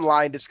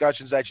 online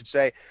discussions, I should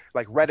say,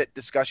 like Reddit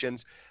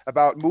discussions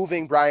about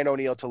moving Brian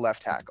O'Neill to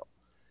left tackle.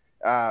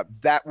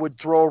 That would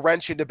throw a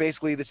wrench into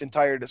basically this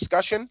entire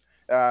discussion.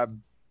 Are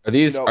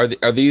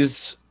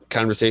these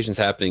conversations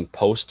happening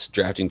post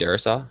drafting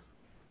Darrisaw?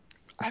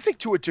 I think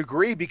to a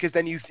degree, because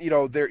then you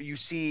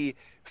see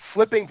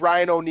flipping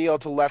Brian O'Neill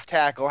to left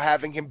tackle,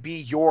 having him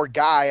be your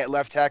guy at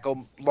left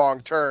tackle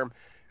long term,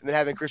 and then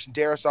having Christian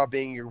Darrisaw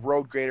being your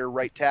road grader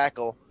right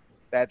tackle.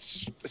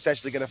 That's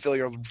essentially going to fill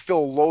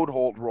Phil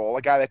Loadholt role,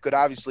 a guy that could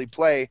obviously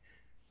play,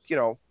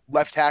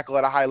 left tackle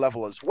at a high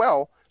level as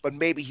well, but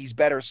maybe he's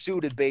better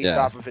suited based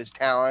off of his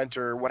talent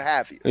or what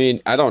have you. I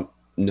mean, I don't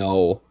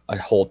know a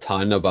whole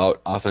ton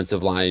about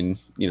offensive line,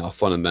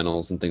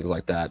 fundamentals and things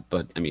like that,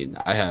 but I mean,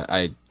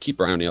 I keep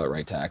Brian O'Neill at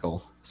right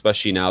tackle,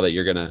 especially now that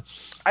you're gonna.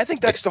 I think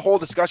that's the whole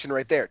discussion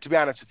right there. To be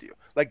honest with you,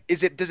 like,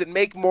 does it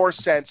make more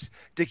sense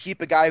to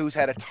keep a guy who's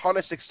had a ton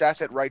of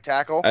success at right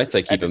tackle? I'd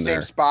say keep at the him same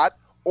there. spot.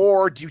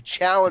 Or do you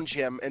challenge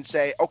him and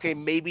say, okay,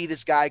 maybe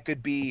this guy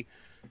could be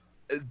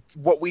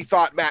what we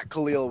thought Matt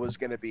Khalil was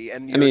going to be?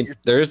 And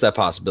there is that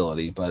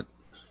possibility, but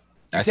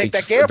I think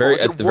that gamble.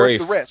 Is it worth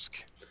the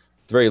risk?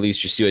 At the very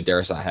least, you see what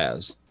Darrisaw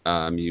has.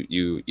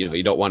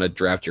 You don't want to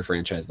draft your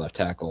franchise left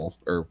tackle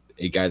or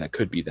a guy that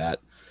could be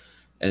that,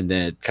 and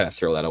then kind of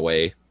throw that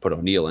away, put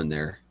O'Neill in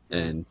there,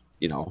 and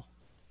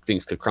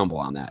things could crumble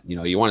on that.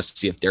 You want to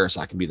see if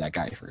Darrisaw can be that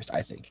guy first,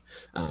 I think,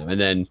 and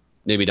then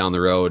maybe down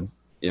the road.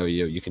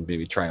 You can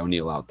maybe try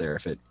O'Neill out there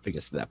if it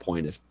gets to that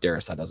point, if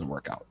Darrisaw doesn't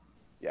work out.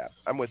 Yeah,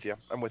 I'm with you.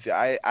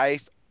 I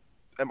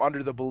am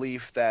under the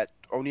belief that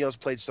O'Neill's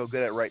played so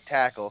good at right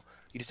tackle,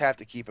 you just have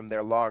to keep him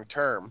there long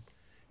term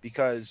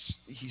because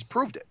he's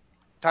proved it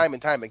time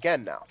and time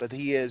again now that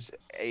he is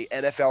a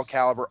NFL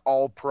caliber,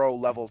 all pro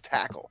level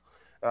tackle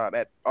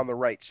on the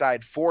right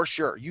side for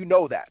sure. You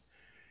know that.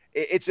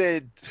 It's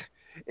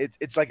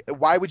like,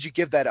 why would you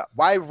give that up?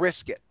 Why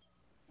risk it?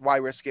 Why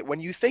risk it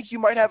when you think you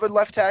might have a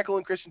left tackle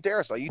in Christian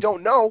Darrisaw? You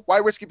don't know. Why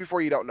risk it before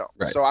you don't know?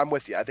 Right. So I'm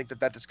with you. I think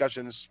that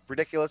discussion is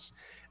ridiculous,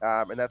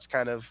 and that's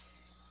kind of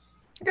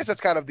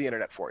the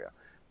internet for you.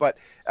 But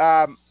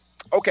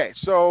okay,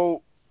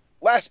 so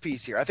last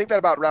piece here. I think that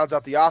about rounds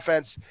out the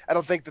offense. I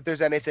don't think that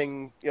there's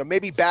anything.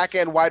 Maybe back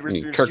end wide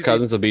receivers. Kirk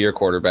Cousins will be your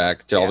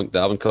quarterback.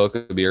 Dalvin Cook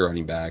will be your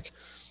running back.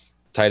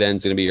 Tight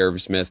end's going to be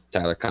Irv Smith,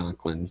 Tyler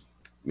Conklin.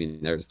 I mean,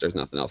 there's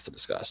nothing else to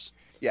discuss.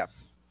 Yeah.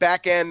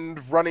 Back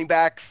end running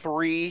back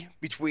 3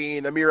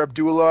 between Amir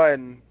Abdullah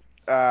and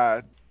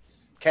Kene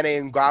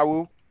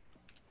Ngawu.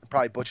 I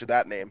probably butchered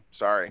that name.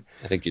 Sorry.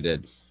 I think you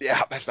did.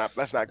 Yeah, that's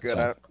not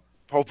good.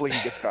 Hopefully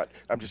he gets cut.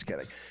 I'm just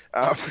kidding.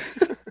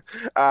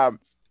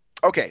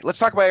 Okay, let's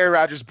talk about Aaron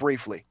Rodgers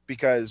briefly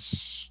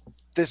because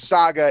this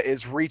saga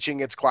is reaching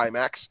its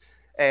climax,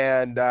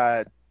 and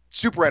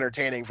super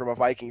entertaining from a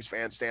Vikings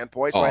fan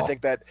standpoint. So I Oh.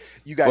 think that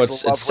you guys Well, will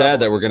it's love sad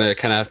that we're reveling in gonna this.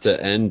 kind of have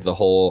to end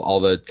all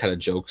the kind of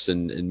jokes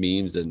and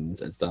memes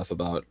and stuff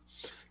about,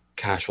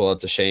 gosh, well,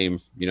 it's a shame,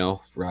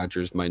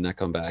 Rodgers might not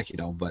come back,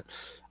 but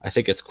I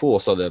think it's cool.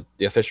 So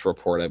the official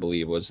report, I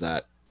believe, was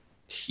that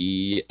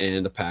he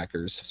and the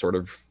Packers sort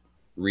of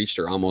reached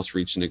or almost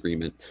reached an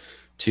agreement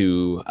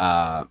to,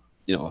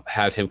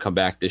 have him come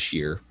back this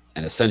year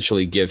and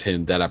essentially give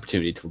him that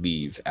opportunity to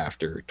leave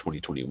after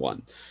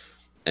 2021.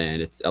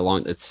 And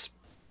it's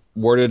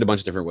worded a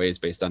bunch of different ways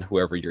based on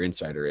whoever your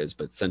insider is,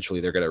 but essentially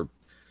they're going to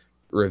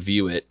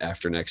review it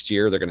after next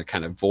year. They're going to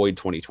kind of void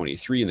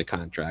 2023 in the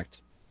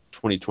contract.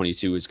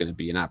 2022 is going to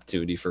be an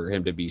opportunity for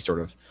him to be sort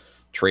of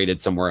traded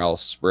somewhere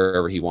else,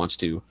 wherever he wants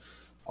to,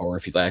 or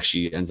if he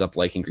actually ends up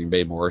liking Green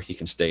Bay more, he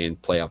can stay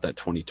and play out that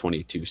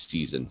 2022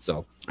 season.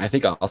 So I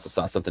think I also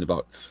saw something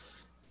about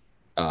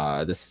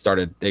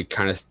they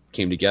kind of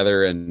came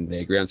together and they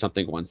agreed on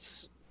something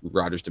once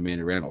Rodgers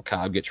demanded Randall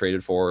Cobb get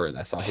traded for, and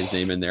I saw his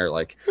name in there.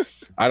 Like,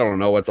 I don't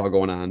know what's all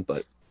going on,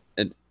 but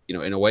in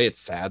a way it's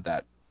sad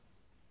that,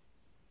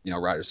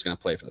 Rodgers is going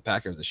to play for the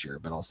Packers this year,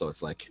 but also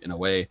it's like, in a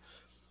way,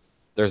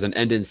 there's an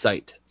end in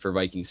sight for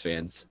Vikings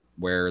fans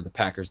where the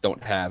Packers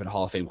don't have a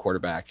Hall of Fame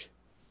quarterback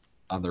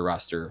on their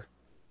roster,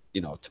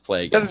 to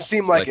play against. Doesn't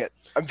seem like it.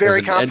 I'm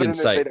very confident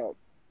that they don't.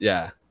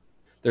 Yeah.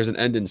 There's an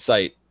end in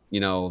sight,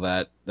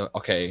 that,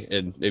 okay,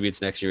 and maybe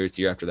it's next year, it's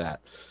the year after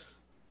that.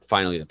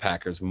 Finally, the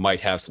Packers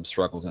might have some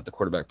struggles at the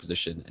quarterback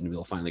position, and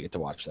we'll finally get to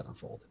watch that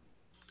unfold.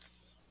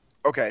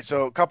 Okay,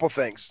 so a couple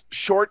things.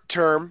 Short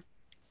term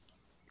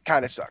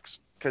kind of sucks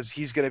because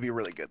he's going to be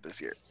really good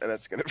this year, and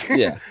that's going to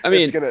be I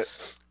mean, it's gonna.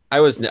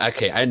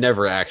 I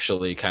never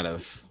actually kind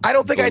of. I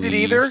don't think I did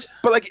either,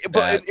 but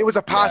it was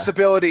a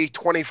possibility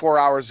 24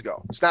 hours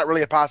ago. It's not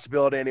really a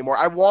possibility anymore.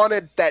 I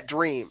wanted that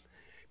dream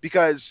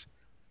because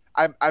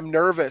I'm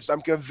nervous.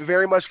 I'm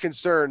very much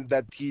concerned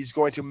that he's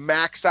going to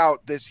max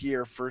out this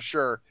year for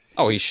sure.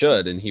 Oh, he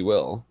should, and he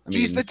will.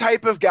 He's the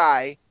type of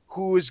guy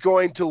who is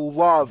going to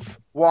love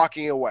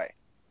walking away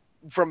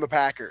from the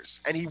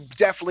Packers, and he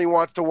definitely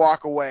wants to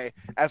walk away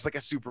as like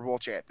a Super Bowl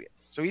champion.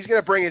 So he's going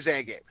to bring his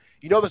A game.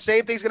 The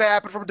same thing's going to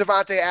happen from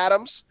Davante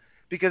Adams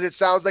because it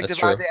sounds like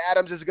Davante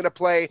Adams is going to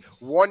play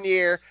 1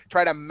 year,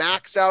 try to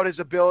max out his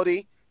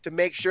ability to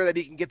make sure that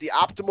he can get the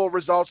optimal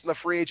results in the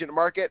free agent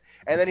market,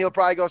 and then he'll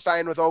probably go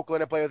sign with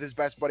Oakland and play with his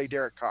best buddy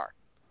Derek Carr.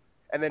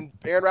 And then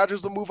Aaron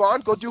Rodgers will move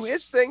on, go do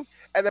his thing,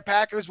 and the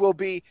Packers will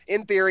be,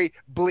 in theory,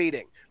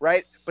 bleeding,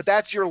 right? But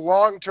that's your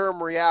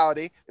long-term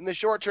reality. In the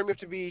short term, you have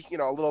to be,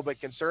 a little bit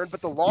concerned.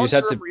 But the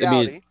long-term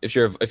reality, if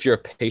you're a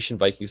patient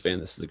Vikings fan,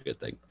 this is a good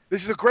thing.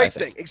 This is a great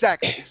thing.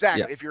 Exactly.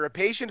 Yeah. If you're a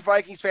patient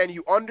Vikings fan,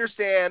 you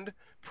understand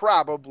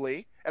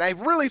probably, and I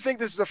really think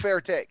this is a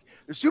fair take.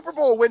 The Super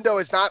Bowl window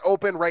is not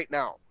open right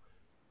now.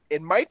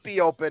 It might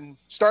be open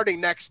starting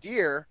next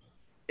year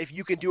if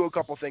you can do a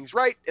couple things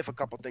right, if a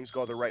couple things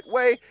go the right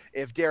way,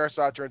 if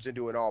Darrisaw turns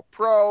into an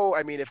all-pro,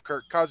 if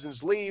Kirk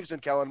Cousins leaves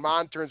and Kellen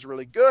Mond turns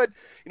really good,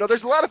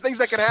 there's a lot of things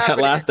that can happen.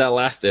 That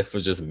last if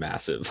was just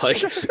massive. Like,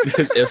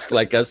 those ifs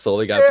got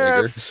slowly got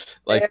bigger.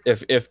 Like,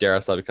 if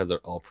Darrisaw becomes an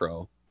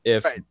all-pro,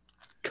 if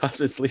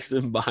Cousins leaves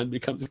and Mond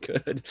becomes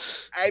good.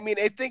 I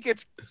think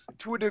it's,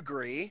 to a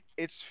degree,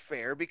 it's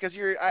fair because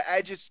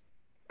I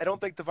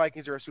don't think the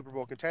Vikings are a Super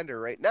Bowl contender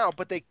right now,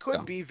 but they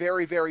could be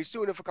very, very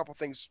soon if a couple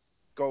things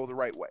go the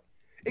right way.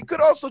 It could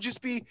also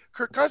just be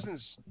Kirk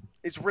Cousins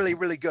is really,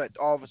 really good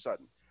all of a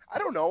sudden. I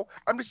don't know.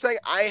 I'm just saying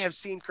I have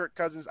seen Kirk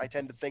Cousins. I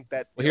tend to think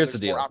that here's the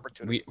deal.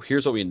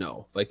 Here's what we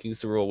know. Vikings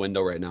Super Bowl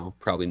window right now,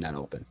 probably not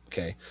open.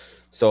 Okay.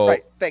 So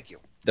thank you.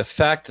 The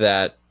fact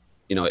that,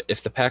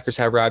 if the Packers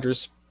have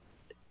Rodgers,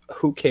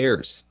 who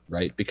cares,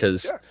 right?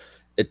 Because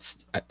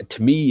it's,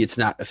 to me, it's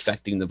not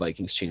affecting the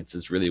Vikings'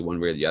 chances really one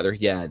way or the other.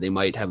 Yeah, they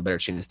might have a better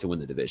chance to win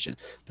the division,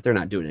 but they're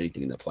not doing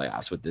anything in the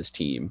playoffs with this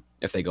team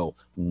if they go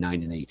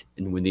 9-8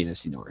 and win the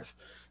NFC North,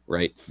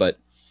 right? But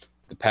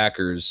the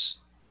Packers,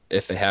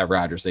 if they have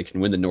Rodgers, they can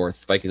win the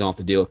North. Vikings don't have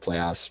to deal with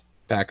playoffs.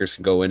 Packers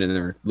can go in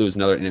and lose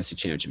another NFC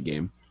Championship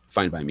game.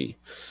 Fine by me.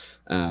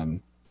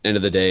 End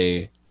of the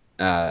day,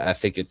 I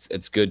think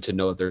it's good to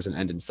know that there's an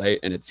end in sight,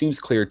 and it seems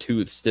clear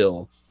too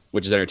still,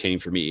 which is entertaining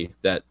for me,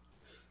 that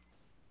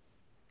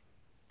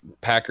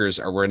Packers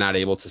were not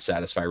able to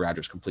satisfy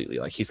Rodgers completely.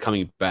 Like, he's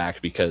coming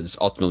back because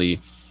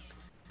ultimately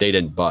they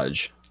didn't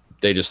budge.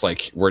 They just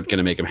weren't going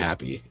to make him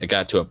happy. It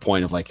got to a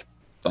point of like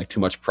too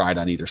much pride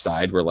on either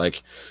side where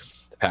the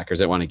Packers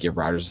didn't want to give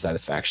Rodgers the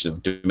satisfaction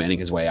of demanding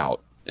his way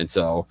out. And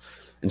so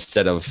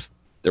instead of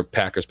the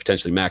Packers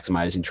potentially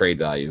maximizing trade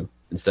value,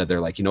 instead they're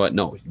like, you know what?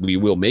 No, we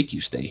will make you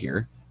stay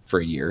here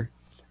for a year.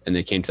 And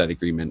they came to that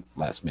agreement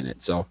last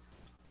minute. So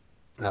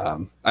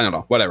I don't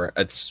know, whatever.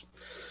 This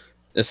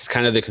is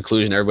kind of the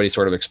conclusion everybody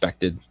sort of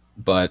expected,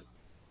 but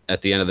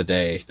at the end of the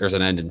day, there's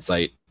an end in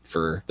sight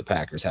for the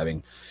Packers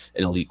having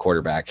an elite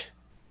quarterback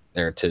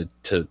there to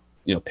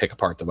pick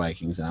apart the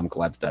Vikings, and I'm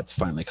glad that's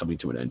finally coming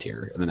to an end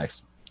here in the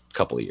next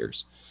couple of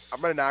years.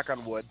 I'm going to knock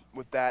on wood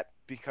with that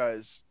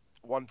because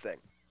one thing,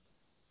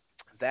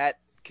 that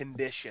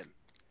condition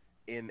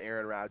in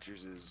Aaron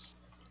Rodgers'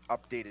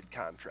 updated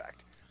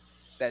contract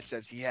that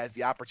says he has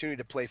the opportunity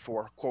to play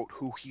for, quote,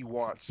 who he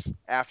wants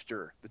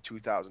after the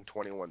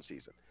 2021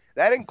 season.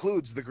 That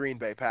includes the Green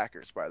Bay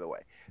Packers, by the way.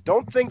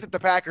 Don't think that the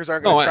Packers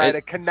aren't going to try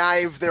to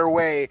connive their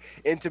way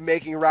into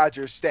making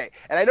Rodgers stay.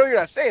 And I know you're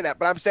not saying that,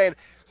 but I'm saying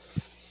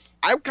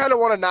I kind of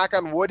want to knock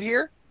on wood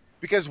here,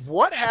 because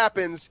what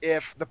happens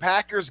if the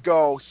Packers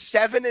go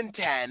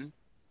 7-10,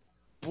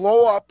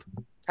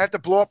 have to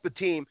blow up the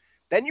team,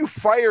 then you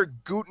fire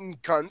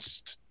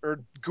Gutekunst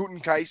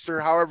or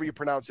however you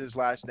pronounce his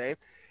last name,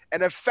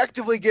 and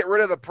effectively get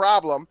rid of the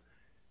problem,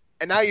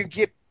 and now you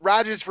get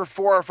Rodgers for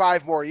 4 or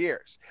 5 more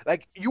years.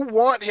 Like, you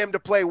want him to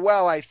play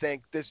well, I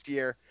think, this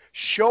year.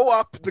 Show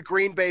up the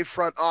Green Bay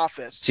front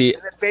office and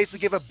then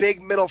basically give a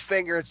big middle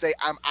finger and say,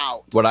 I'm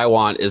out. What I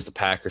want is the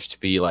Packers to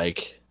be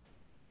like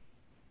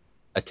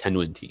a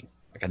 10-win team,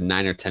 like a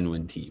 9 or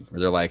 10-win team, where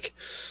they're like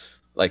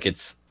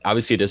it's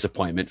obviously a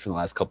disappointment from the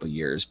last couple of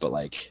years, but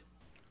like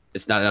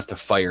it's not enough to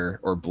fire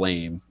or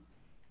blame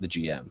the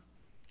GM,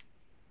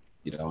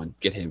 and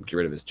get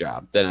rid of his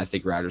job. Then I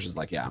think Rodgers is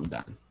like, yeah, I'm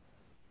done.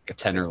 Like a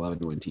 10 or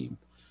 11-win team.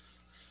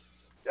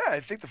 Yeah,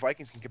 I think the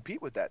Vikings can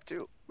compete with that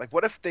too. Like,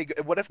 what if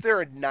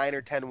they're a 9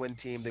 or 10-win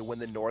team, they win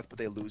the North, but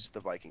they lose to the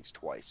Vikings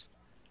twice?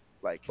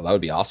 Like, well, that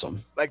would be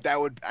awesome. Like, I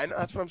know,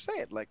 that's what I'm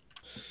saying. Like,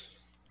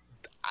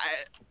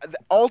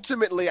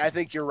 ultimately, I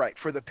think you're right.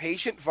 For the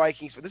patient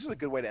Vikings, this is a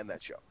good way to end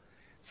that show.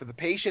 For the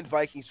patient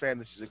Vikings fan,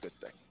 this is a good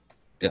thing.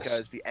 Yes.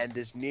 Because the end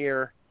is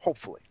near,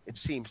 hopefully. It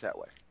seems that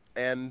way.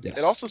 And yes.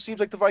 It also seems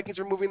like the Vikings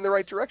are moving in the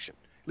right direction.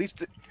 At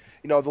least,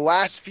 the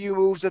last few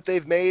moves that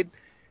they've made,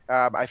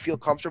 I feel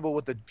comfortable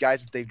with the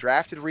guys that they've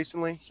drafted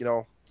recently.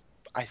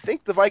 I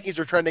think the Vikings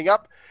are trending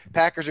up.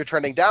 Packers are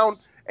trending down.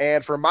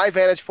 And from my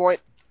vantage point,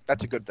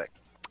 that's a good thing.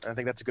 I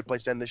think that's a good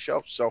place to end this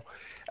show. So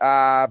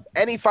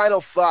any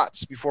final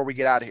thoughts before we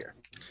get out of here?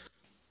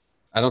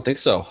 I don't think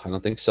so.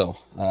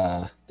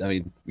 I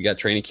mean, we got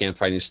training camp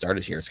finally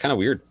started here. It's kind of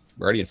weird.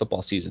 We're already in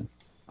football season.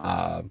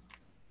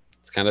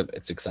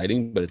 It's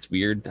exciting, but it's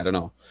weird. I don't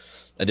know.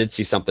 I did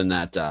see something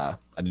that I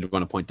did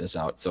want to point this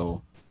out.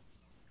 So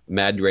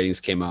Madden ratings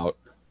came out,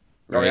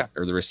 right? Oh, yeah.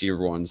 Or the receiver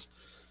ones.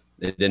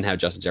 They didn't have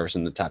Justin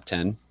Jefferson in the top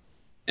 10.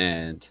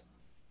 And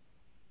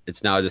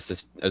it's now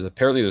just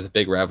apparently there's a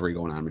big rivalry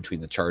going on between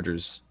the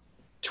Chargers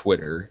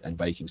Twitter and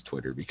Vikings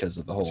Twitter because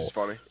of the whole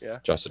funny. Yeah.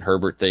 Justin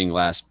Herbert thing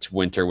last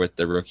winter with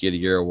the Rookie of the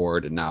Year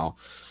award. And now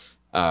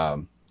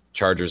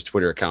Chargers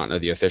Twitter account,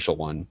 the official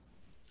one,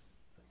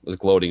 was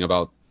gloating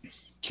about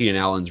Keenan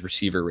Allen's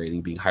receiver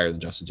rating being higher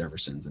than Justin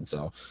Jefferson's. And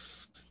so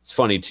it's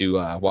funny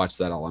to watch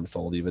that all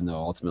unfold, even though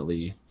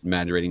ultimately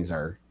Madden ratings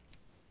are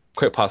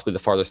quite possibly the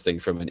farthest thing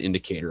from an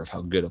indicator of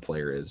how good a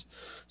player is.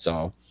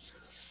 So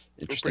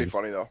interesting. It's pretty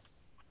funny, though.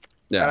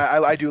 Yeah.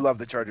 And I do love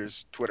the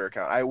Chargers Twitter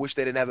account. I wish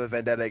they didn't have a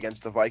vendetta agait's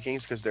the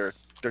Vikings because their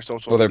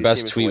social their media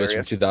best team is tweet hilarious.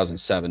 was from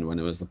 2007 when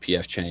it was the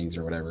PF Changs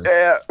or whatever.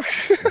 Yeah.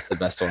 That's the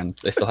best one.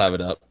 They still have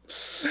it up.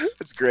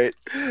 It's great.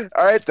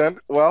 All right, then.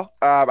 Well,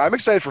 I'm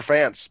excited for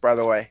fans, by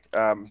the way.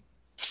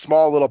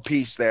 Small little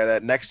piece there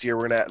that next year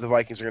the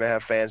Vikings are going to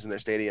have fans in their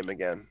stadium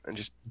again. And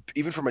just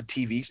even from a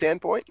TV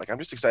standpoint, like I'm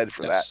just excited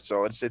for that.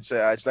 So it's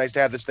nice to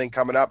have this thing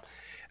coming up.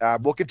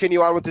 We'll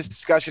continue on with this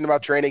discussion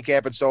about training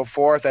camp and so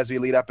forth as we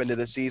lead up into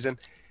the season.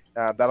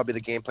 That'll be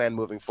the game plan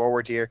moving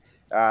forward here.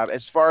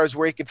 As far as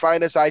where you can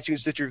find us, iTunes,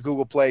 Stitcher,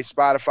 Google Play,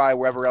 Spotify,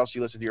 wherever else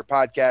you listen to your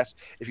podcast.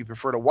 If you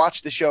prefer to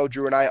watch the show,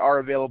 Drew and I are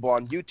available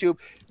on YouTube.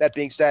 That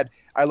being said,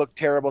 I look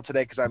terrible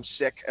today because I'm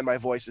sick and my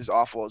voice is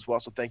awful as well.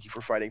 So thank you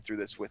for fighting through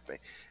this with me.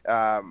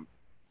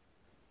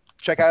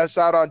 Check us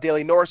out on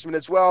Daily Norseman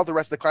as well. The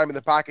rest of the Climbing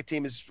the Pocket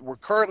team we're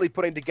currently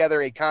putting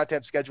together a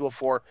content schedule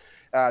for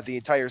the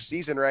entire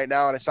season right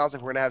now. And it sounds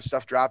like we're going to have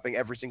stuff dropping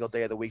every single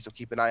day of the week. So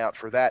keep an eye out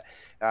for that.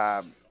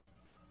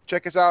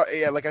 Check us out.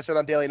 Yeah, like I said,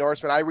 on Daily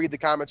Norseman, I read the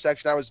comment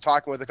section. I was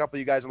talking with a couple of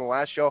you guys on the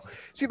last show.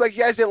 Seemed like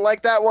you guys didn't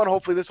like that one.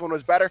 Hopefully this one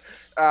was better.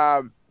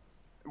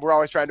 We're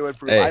always trying to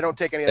improve. Hey, I don't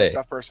take any of that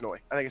stuff personally.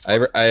 I think it's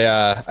fun.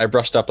 I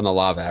brushed up on the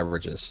law of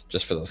averages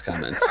just for those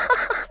comments.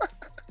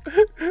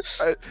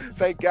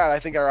 Thank God. I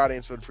think our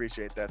audience would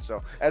appreciate that.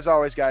 So as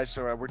always, guys,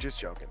 we're just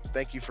joking.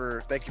 Thank you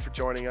for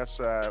joining us.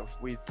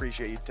 We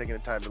appreciate you taking the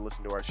time to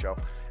listen to our show,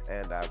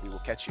 and we will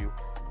catch you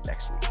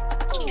next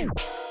week.